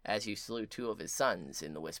 as you slew 2 of his sons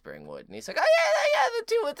in the Whispering Wood. And he's like, oh, yeah, the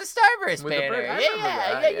 2 with the Starburst banner.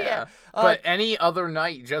 Yeah. But any other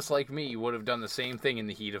knight, just like me, would have done the same thing in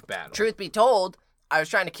the heat of battle. Truth be told, I was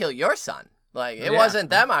trying to kill your son. Like, it wasn't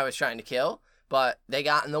them I was trying to kill, but they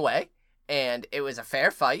got in the way, and it was a fair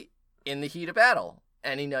fight in the heat of battle.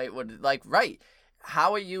 Any knight would, right.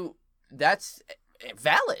 How are you... That's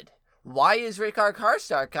valid. Why is Rickard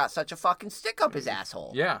Karstark got such a fucking stick up his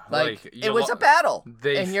asshole? Yeah. It was a battle.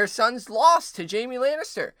 And your son's lost to Jaime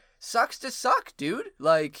Lannister. Sucks to suck, dude.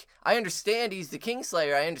 I understand he's the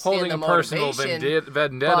Kingslayer. I understand holding the a motivation. personal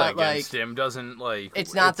vendetta against him doesn't,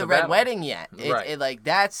 It's not the Red Wedding yet. Right.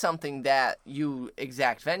 That's something that you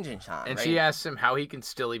exact vengeance on, And right? she asks him how he can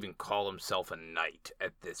still even call himself a knight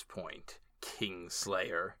at this point.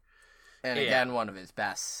 Kingslayer. And again, one of his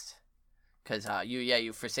best. Because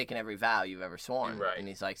you've forsaken every vow you've ever sworn. Right. And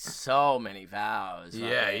he's like, so many vows.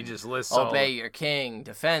 Yeah, he just lists obey your king,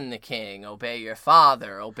 defend the king, obey your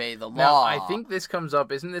father, obey the law. Now, I think this comes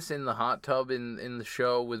up, isn't this in the hot tub in the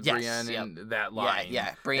show with Brienne and that line?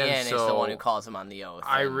 Yeah. Brienne is the one who calls him on the oath.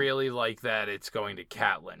 I really like that it's going to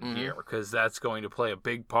Catelyn here, because that's going to play a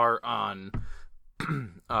big part on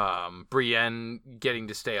Brienne getting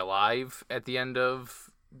to stay alive at the end of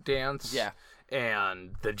Dance. Yeah.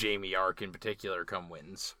 And the Jaime arc in particular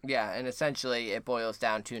wins. Yeah, and essentially it boils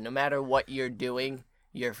down to no matter what you're doing,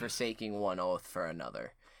 you're forsaking one oath for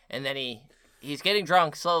another. And then he's getting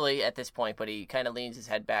drunk slowly at this point, but he kind of leans his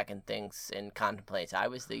head back and thinks and contemplates, I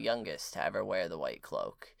was the youngest to ever wear the white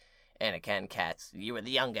cloak. And again, Kat's, you were the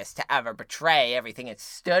youngest to ever betray everything it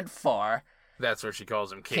stood for. That's where she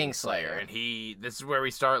calls him Kingslayer. And this is where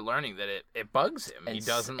we start learning that it bugs him. He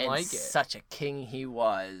doesn't like it. Such a king he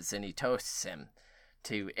was, and he toasts him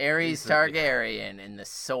to Aerys Targaryen and the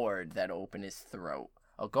sword that opened his throat.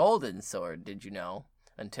 A golden sword, did you know?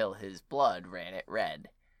 Until his blood ran it red.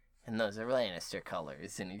 And those are Lannister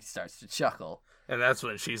colors, and he starts to chuckle. And that's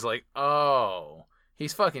when she's like, oh...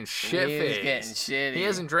 He's fucking shit-faced. He's getting shitty. He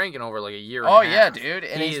hasn't drank in over a year and a half. Yeah, dude.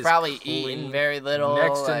 And he's probably eaten very little.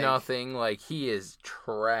 Next to nothing. He is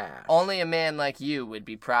trash. Only a man like you would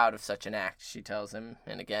be proud of such an act, she tells him.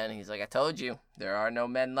 And again, he's like, I told you, there are no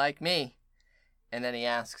men like me. And then he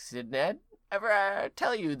asks, did Ned ever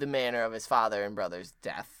tell you the manner of his father and brother's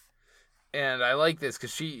death? And I like this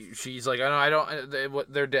because she's like, I don't.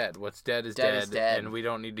 They're dead. What's dead is dead, and we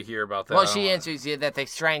don't need to hear about that. Well, she answers you that they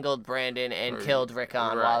strangled Brandon and killed Rickon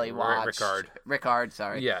while he watched. Rickard,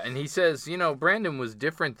 sorry. Yeah, and he says, Brandon was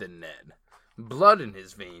different than Ned. Blood in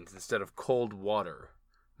his veins instead of cold water.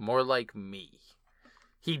 More like me.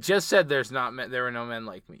 He just said there were no men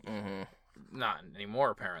like me. Mm-hmm. Not anymore,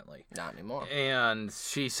 apparently. Not anymore. And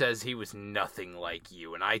she says he was nothing like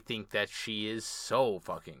you, and I think that she is so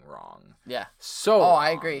fucking wrong. Yeah. Wrong. I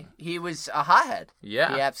agree. He was a hothead.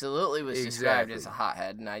 Yeah. He absolutely was described as a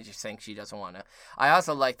hothead, and I just think she doesn't want to. I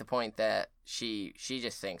also like the point that she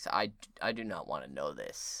just thinks, I do not want to know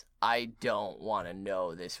this. I don't want to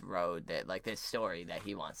know this road this story that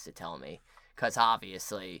he wants to tell me, because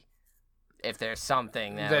obviously... If there's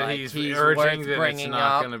something that he's worth urging that bringing it's not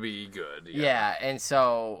up, going to be good. Yeah, and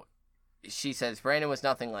so she says Brandon was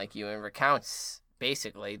nothing like you, and recounts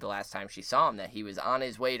basically the last time she saw him that he was on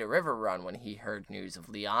his way to River Run when he heard news of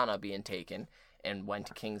Lyanna being taken and went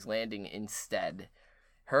to King's Landing instead.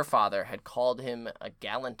 Her father had called him a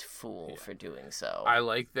gallant fool for doing so. I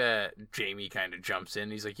like that Jaime kind of jumps in.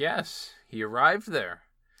 He's like, yes, he arrived there.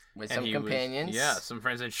 With some companions. Some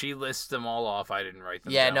friends. And she lists them all off. I didn't write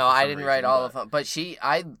them down. Yeah, no, I didn't write all of them. But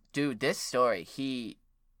this story,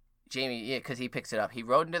 Jaime, yeah, because he picks it up. He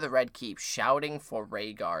rode into the Red Keep shouting for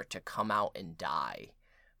Rhaegar to come out and die,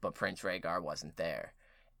 but Prince Rhaegar wasn't there.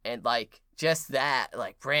 And, like, just that,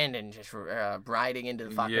 like, Brandon just riding into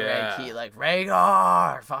the fucking Red Keep, like,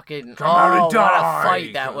 Rhaegar, fucking, come out and die. What a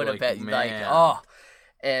fight that would have been. Man. Like, oh.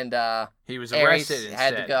 And he was arrested Aerys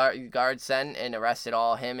instead. had the guards sent and arrested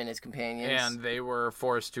all him and his companions. And they were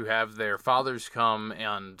forced to have their fathers come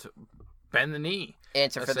and bend the knee.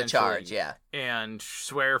 Answer for the charge, yeah. And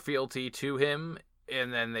swear fealty to him,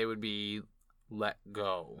 and then they would be let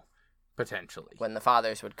go, potentially. When the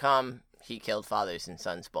fathers would come, he killed fathers and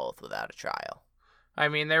sons both without a trial. I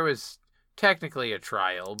mean, there was technically a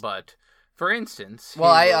trial, but for instance...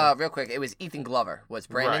 Well, real quick, it was Ethan Glover, was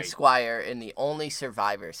Brandon Right. Squire, and the only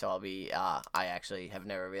survivor, so I actually have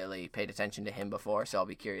never really paid attention to him before, so I'll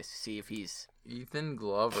be curious to see if he's Ethan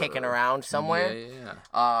Glover. kicking around somewhere.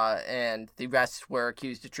 Yeah. And the rest were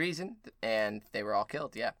accused of treason, and they were all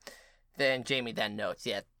killed, yeah. Then Jaime then notes,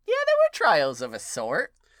 there were trials of a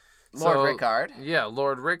sort. Lord Rickard. Yeah,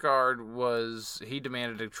 Lord Rickard he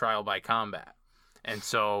demanded a trial by combat. And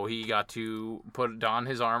so he got to don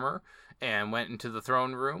his armor and went into the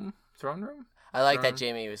throne room. Throne room? I like that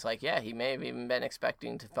Jaime was like, yeah, he may have even been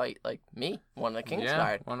expecting to fight, like, me, one of the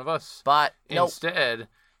Kingsguard. One of us. But, instead,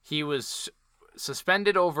 he was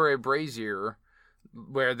suspended over a brazier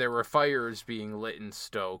where there were fires being lit and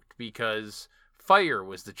stoked because fire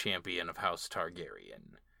was the champion of House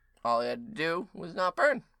Targaryen. All he had to do was not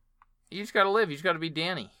burn. You just gotta live. You just gotta be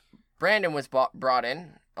Danny. Brandon was brought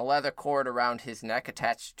in, a leather cord around his neck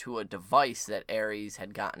attached to a device that Aerys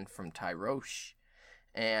had gotten from Tyrosh,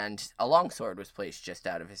 and a longsword was placed just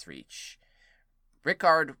out of his reach.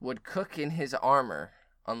 Rickard would cook in his armor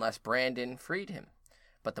unless Brandon freed him.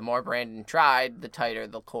 But the more Brandon tried, the tighter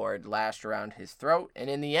the cord lashed around his throat, and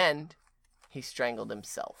in the end, he strangled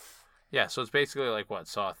himself. Yeah, so it's basically like,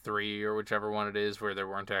 Saw 3 or whichever one it is, where there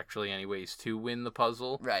weren't actually any ways to win the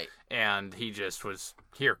puzzle. Right. And he just was,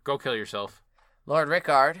 here, go kill yourself. Lord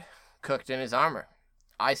Rickard cooked in his armor.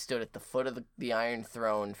 I stood at the foot of the Iron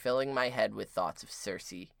Throne, filling my head with thoughts of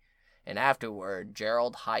Cersei. And afterward,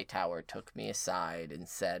 Gerald Hightower took me aside and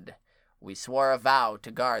said, "We swore a vow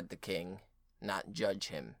to guard the king, not judge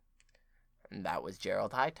him." And that was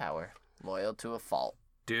Gerald Hightower, loyal to a fault.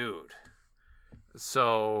 Dude.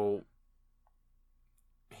 So...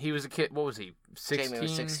 he was a kid. What was he? 16. Jaime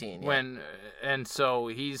was 16. Yeah. And so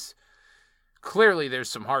he's clearly there's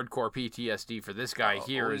some hardcore PTSD for this guy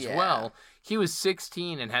here as well. He was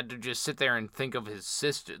 16 and had to just sit there and think of his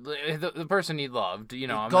sister, the person he loved.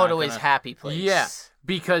 Go to his happy place. Yeah,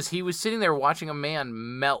 because he was sitting there watching a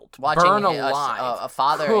man watching burn alive, a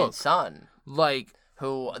father cook, and son.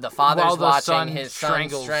 Who the father's watching his son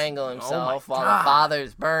strangle himself while the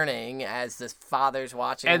father's burning as the father's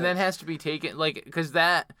watching. And then has to be taken, because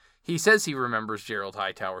he says he remembers Gerald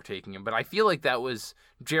Hightower taking him, but I feel like that was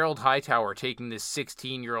Gerald Hightower taking this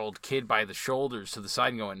 16-year-old kid by the shoulders to the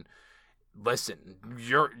side and going, "Listen,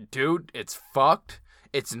 dude, it's fucked.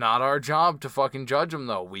 It's not our job to fucking judge him,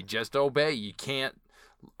 though. We just obey. You can't.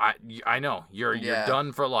 I know you're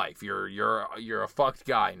done for life. You're a fucked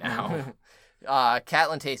guy now."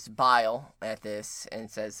 Catelyn tastes bile at this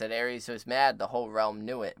and says that Aerys was mad the whole realm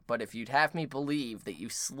knew it, but if you'd have me believe that you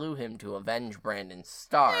slew him to avenge Brandon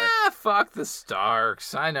Stark... Yeah, fuck the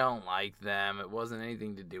Starks. I don't like them. It wasn't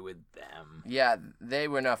anything to do with them. Yeah, they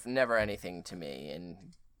were never anything to me, and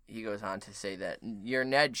he goes on to say that your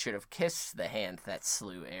Ned should have kissed the hand that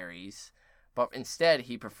slew Aerys, but instead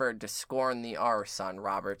he preferred to scorn the arse on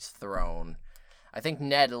Robert's throne. I think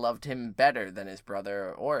Ned loved him better than his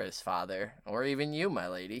brother or his father, or even you, my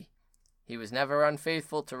lady. He was never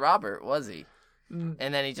unfaithful to Robert, was he?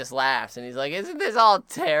 And then he just laughs, and he's like, "Isn't this all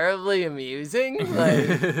terribly amusing?"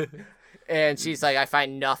 And she's like, "I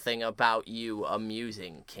find nothing about you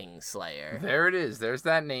amusing, Kingslayer." There it is. There's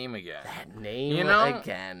that name again. That name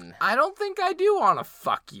again. I don't think I do want to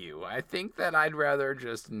fuck you. I think that I'd rather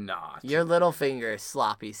just not. Your little finger,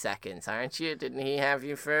 sloppy seconds, aren't you? Didn't he have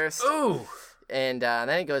you first? Ooh. And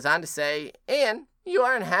then he goes on to say, "And you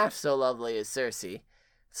aren't half so lovely as Cersei."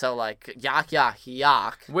 So,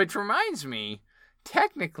 yak. Which reminds me,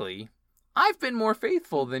 technically, I've been more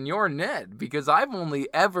faithful than your Ned, because I've only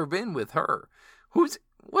ever been with her. What's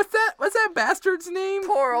that bastard's name?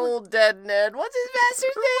 Poor old dead Ned. What's his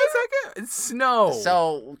bastard's name? It's Snow.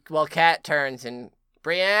 So, Cat turns and,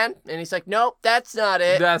 "Brienne?" And he's like, "Nope, that's not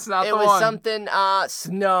it. That's not the one. It was something,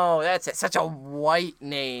 Snow. That's it. Such a white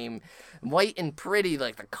name. White and pretty,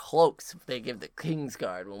 like the cloaks they give the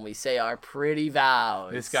Kingsguard when we say our pretty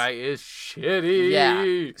vows." This guy is shitty.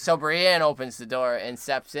 Yeah. So Brienne opens the door and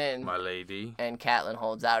steps in. My lady. And Catelyn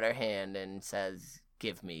holds out her hand and says,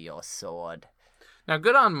 give me your sword. Now,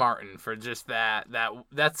 good on Martin for just that.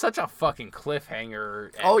 That's such a fucking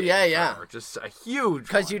cliffhanger. Oh, yeah. Just a huge.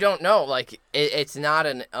 Because one. you don't know, like, it's not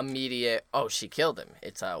an immediate, oh, she killed him.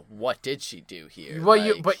 It's a, what did she do here? Well,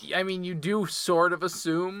 like, you do sort of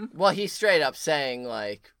assume. Well, he's straight up saying,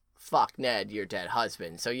 like, fuck Ned, your dead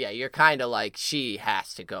husband. So, yeah, you're kind of like, she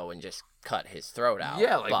has to go and just cut his throat out.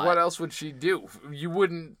 Yeah, like, what else would she do? You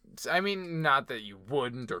wouldn't, I mean, not that you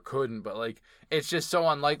wouldn't or couldn't, but, like, it's just so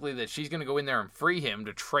unlikely that she's going to go in there and free him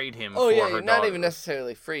to trade him for her daughter. Not even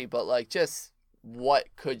necessarily free, but, like, just what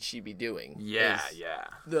could she be doing? Yeah.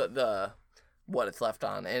 The what it's left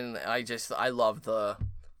on. And I love the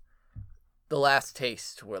last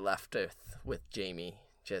taste we're left with Jaime,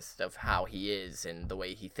 just of how he is and the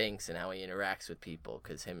way he thinks and how he interacts with people,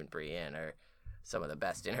 because him and Brienne are some of the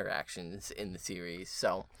best interactions in the series.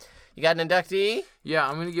 So, you got an inductee? Yeah,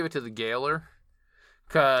 I'm going to give it to the Gaoler.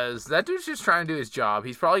 Because that dude's just trying to do his job.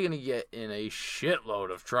 He's probably going to get in a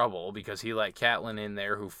shitload of trouble because he let Catelyn in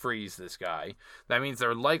there who frees this guy. That means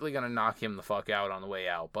they're likely going to knock him the fuck out on the way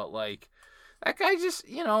out. But, like, that guy just,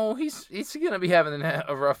 he's going to be having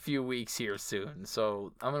a rough few weeks here soon.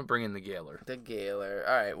 So, I'm going to bring in the Gaoler. The Gaoler.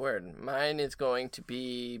 All right, word. Mine is going to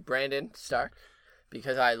be Brandon Stark.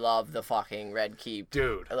 Because I love the fucking Red Keep.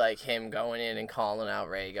 Dude. Like him going in and calling out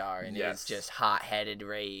Rhaegar and his just hot-headed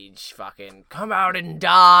rage. Fucking come out and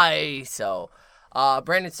die. So,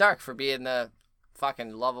 Brandon Stark for being the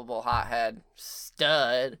fucking lovable hothead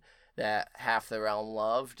stud that half the realm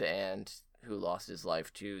loved and who lost his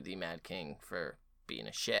life to the Mad King for being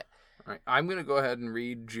a shit. All right, I'm going to go ahead and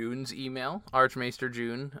read June's email. Archmaester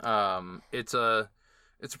June.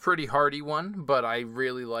 It's a pretty hearty one, but I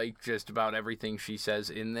really like just about everything she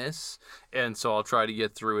says in this, and so I'll try to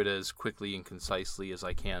get through it as quickly and concisely as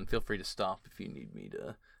I can. Feel free to stop if you need me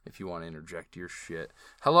to, if you want to interject your shit.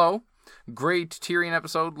 Hello. Great Tyrion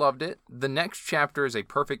episode, loved it. The next chapter is a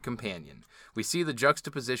perfect companion. We see the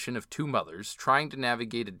juxtaposition of two mothers trying to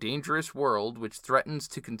navigate a dangerous world which threatens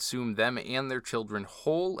to consume them and their children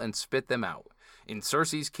whole and spit them out. In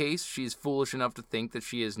Cersei's case, she is foolish enough to think that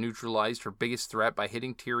she has neutralized her biggest threat by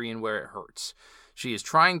hitting Tyrion where it hurts. She is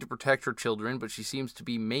trying to protect her children, but she seems to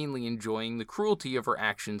be mainly enjoying the cruelty of her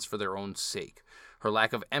actions for their own sake. Her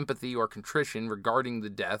lack of empathy or contrition regarding the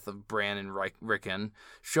death of Bran and Rickon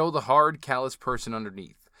show the hard, callous person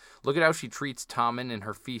underneath. Look at how she treats Tommen in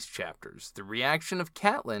her feast chapters. The reaction of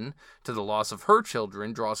Catelyn to the loss of her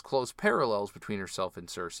children draws close parallels between herself and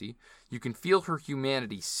Cersei. You can feel her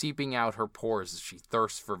humanity seeping out her pores as she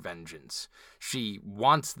thirsts for vengeance. She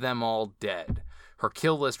wants them all dead. Her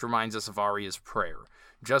kill list reminds us of Arya's prayer.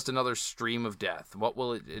 Just another stream of death. What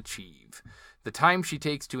will it achieve? The time she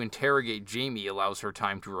takes to interrogate Jaime allows her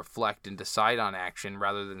time to reflect and decide on action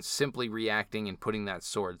rather than simply reacting and putting that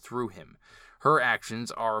sword through him. Her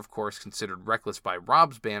actions are, of course, considered reckless by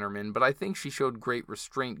Robb's bannermen, but I think she showed great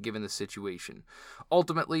restraint given the situation.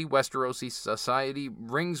 Ultimately, Westerosi society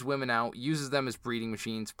wrings women out, uses them as breeding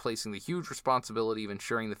machines, placing the huge responsibility of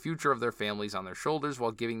ensuring the future of their families on their shoulders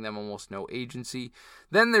while giving them almost no agency.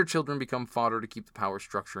 Then their children become fodder to keep the power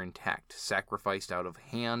structure intact, sacrificed out of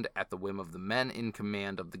hand at the whim of the men in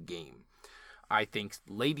command of the game. I think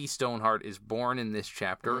Lady Stoneheart is born in this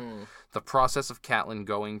chapter. The process of Catelyn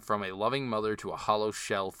going from a loving mother to a hollow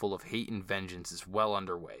shell full of hate and vengeance is well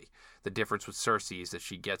underway. The difference with Cersei is that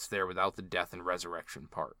she gets there without the death and resurrection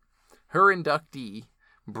part. Her inductee,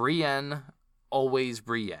 Brienne, always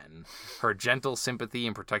Brienne. Her gentle sympathy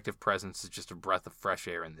and protective presence is just a breath of fresh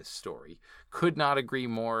air in this story. Could not agree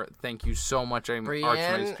more. Thank you so much,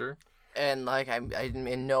 Archmaester. And, like, I'm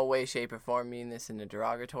in no way, shape, or form mean this in a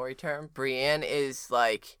derogatory term. Brienne is,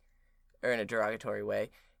 like, or in a derogatory way,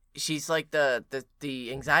 she's like the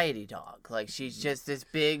anxiety dog. Like, she's just this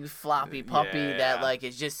big, floppy puppy that, like,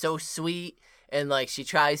 is just so sweet. And, like, she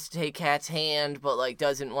tries to take Kat's hand, but, like,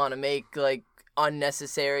 doesn't want to make, like,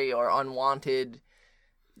 unnecessary or unwanted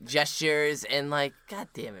gestures, and like, god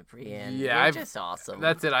damn it, Brienne, you're just awesome.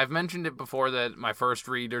 That's it. I've mentioned it before that my first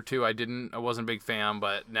read or two, I wasn't a big fan,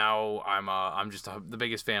 but now I'm just the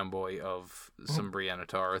biggest fanboy of some Brienne of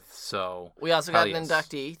Tarth. So we also got an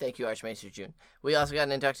inductee. Thank you, Archmaester June. We also got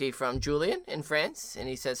an inductee from Julian in France, and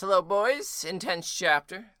he says, "Hello, boys. Intense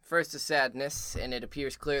chapter. First, a sadness, and it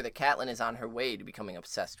appears clear that Catelyn is on her way to becoming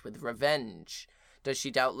obsessed with revenge. Does she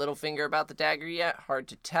doubt Littlefinger about the dagger yet? Hard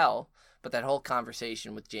to tell. But that whole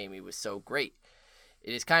conversation with Jaime was so great.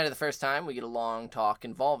 It is kind of the first time we get a long talk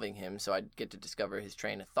involving him, so I get to discover his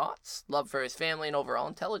train of thoughts, love for his family, and overall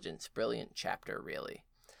intelligence. Brilliant chapter, really.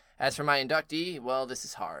 As for my inductee, well, this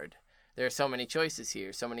is hard. There are so many choices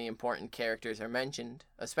here, so many important characters are mentioned,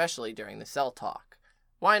 especially during the cell talk.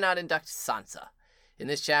 Why not induct Sansa? In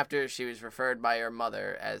this chapter, she was referred by her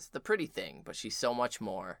mother as the pretty thing, but she's so much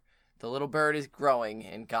more. The little bird is growing,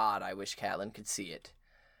 and God, I wish Catelyn could see it.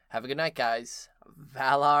 Have a good night, guys.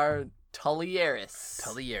 Valar Tulliaris.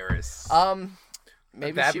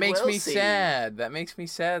 Maybe that she makes will me see. sad. That makes me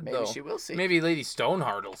sad, Maybe though. she will see. Maybe Lady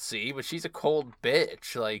Stoneheart will see, but she's a cold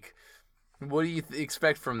bitch. Like, what do you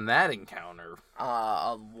expect from that encounter?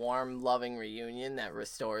 A warm, loving reunion that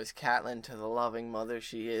restores Catelyn to the loving mother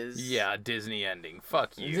she is. Yeah, Disney ending.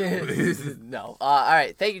 Fuck you. No. All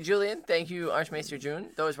right. Thank you, Julian. Thank you, Archmaester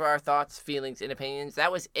June. Those were our thoughts, feelings, and opinions.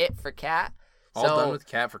 That was it for Cat. All done with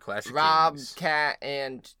Cat for Clash of Rob, Kings. Cat,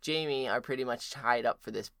 and Jamie are pretty much tied up for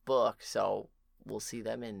this book, so we'll see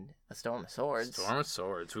them in A Storm of Swords. Storm of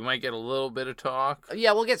Swords. We might get a little bit of talk.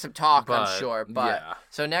 Yeah, we'll get some talk, I'm But, sure. But yeah.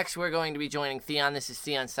 So next we're going to be joining Theon. This is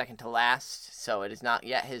Theon's second to last, so it is not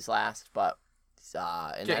yet his last, but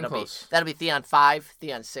and Getting close. that'll be Theon 5.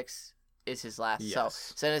 Theon 6 is his last. Yes. So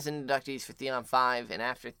send us inductees for Theon 5, and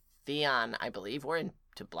after Theon, I believe we're into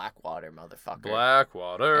Blackwater, motherfucker.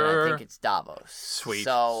 Blackwater. And I think it's Davos. Sweet.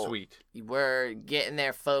 So Sweet. we're getting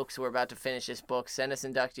there, folks. We're about to finish this book. Send us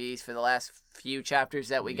inductees for the last few chapters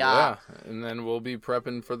that we got. Yeah, and then we'll be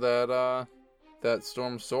prepping for that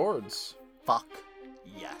Storm of Swords. Fuck.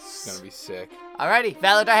 It's Yes. gonna be sick. Alrighty,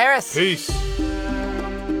 Valar Harris. Peace.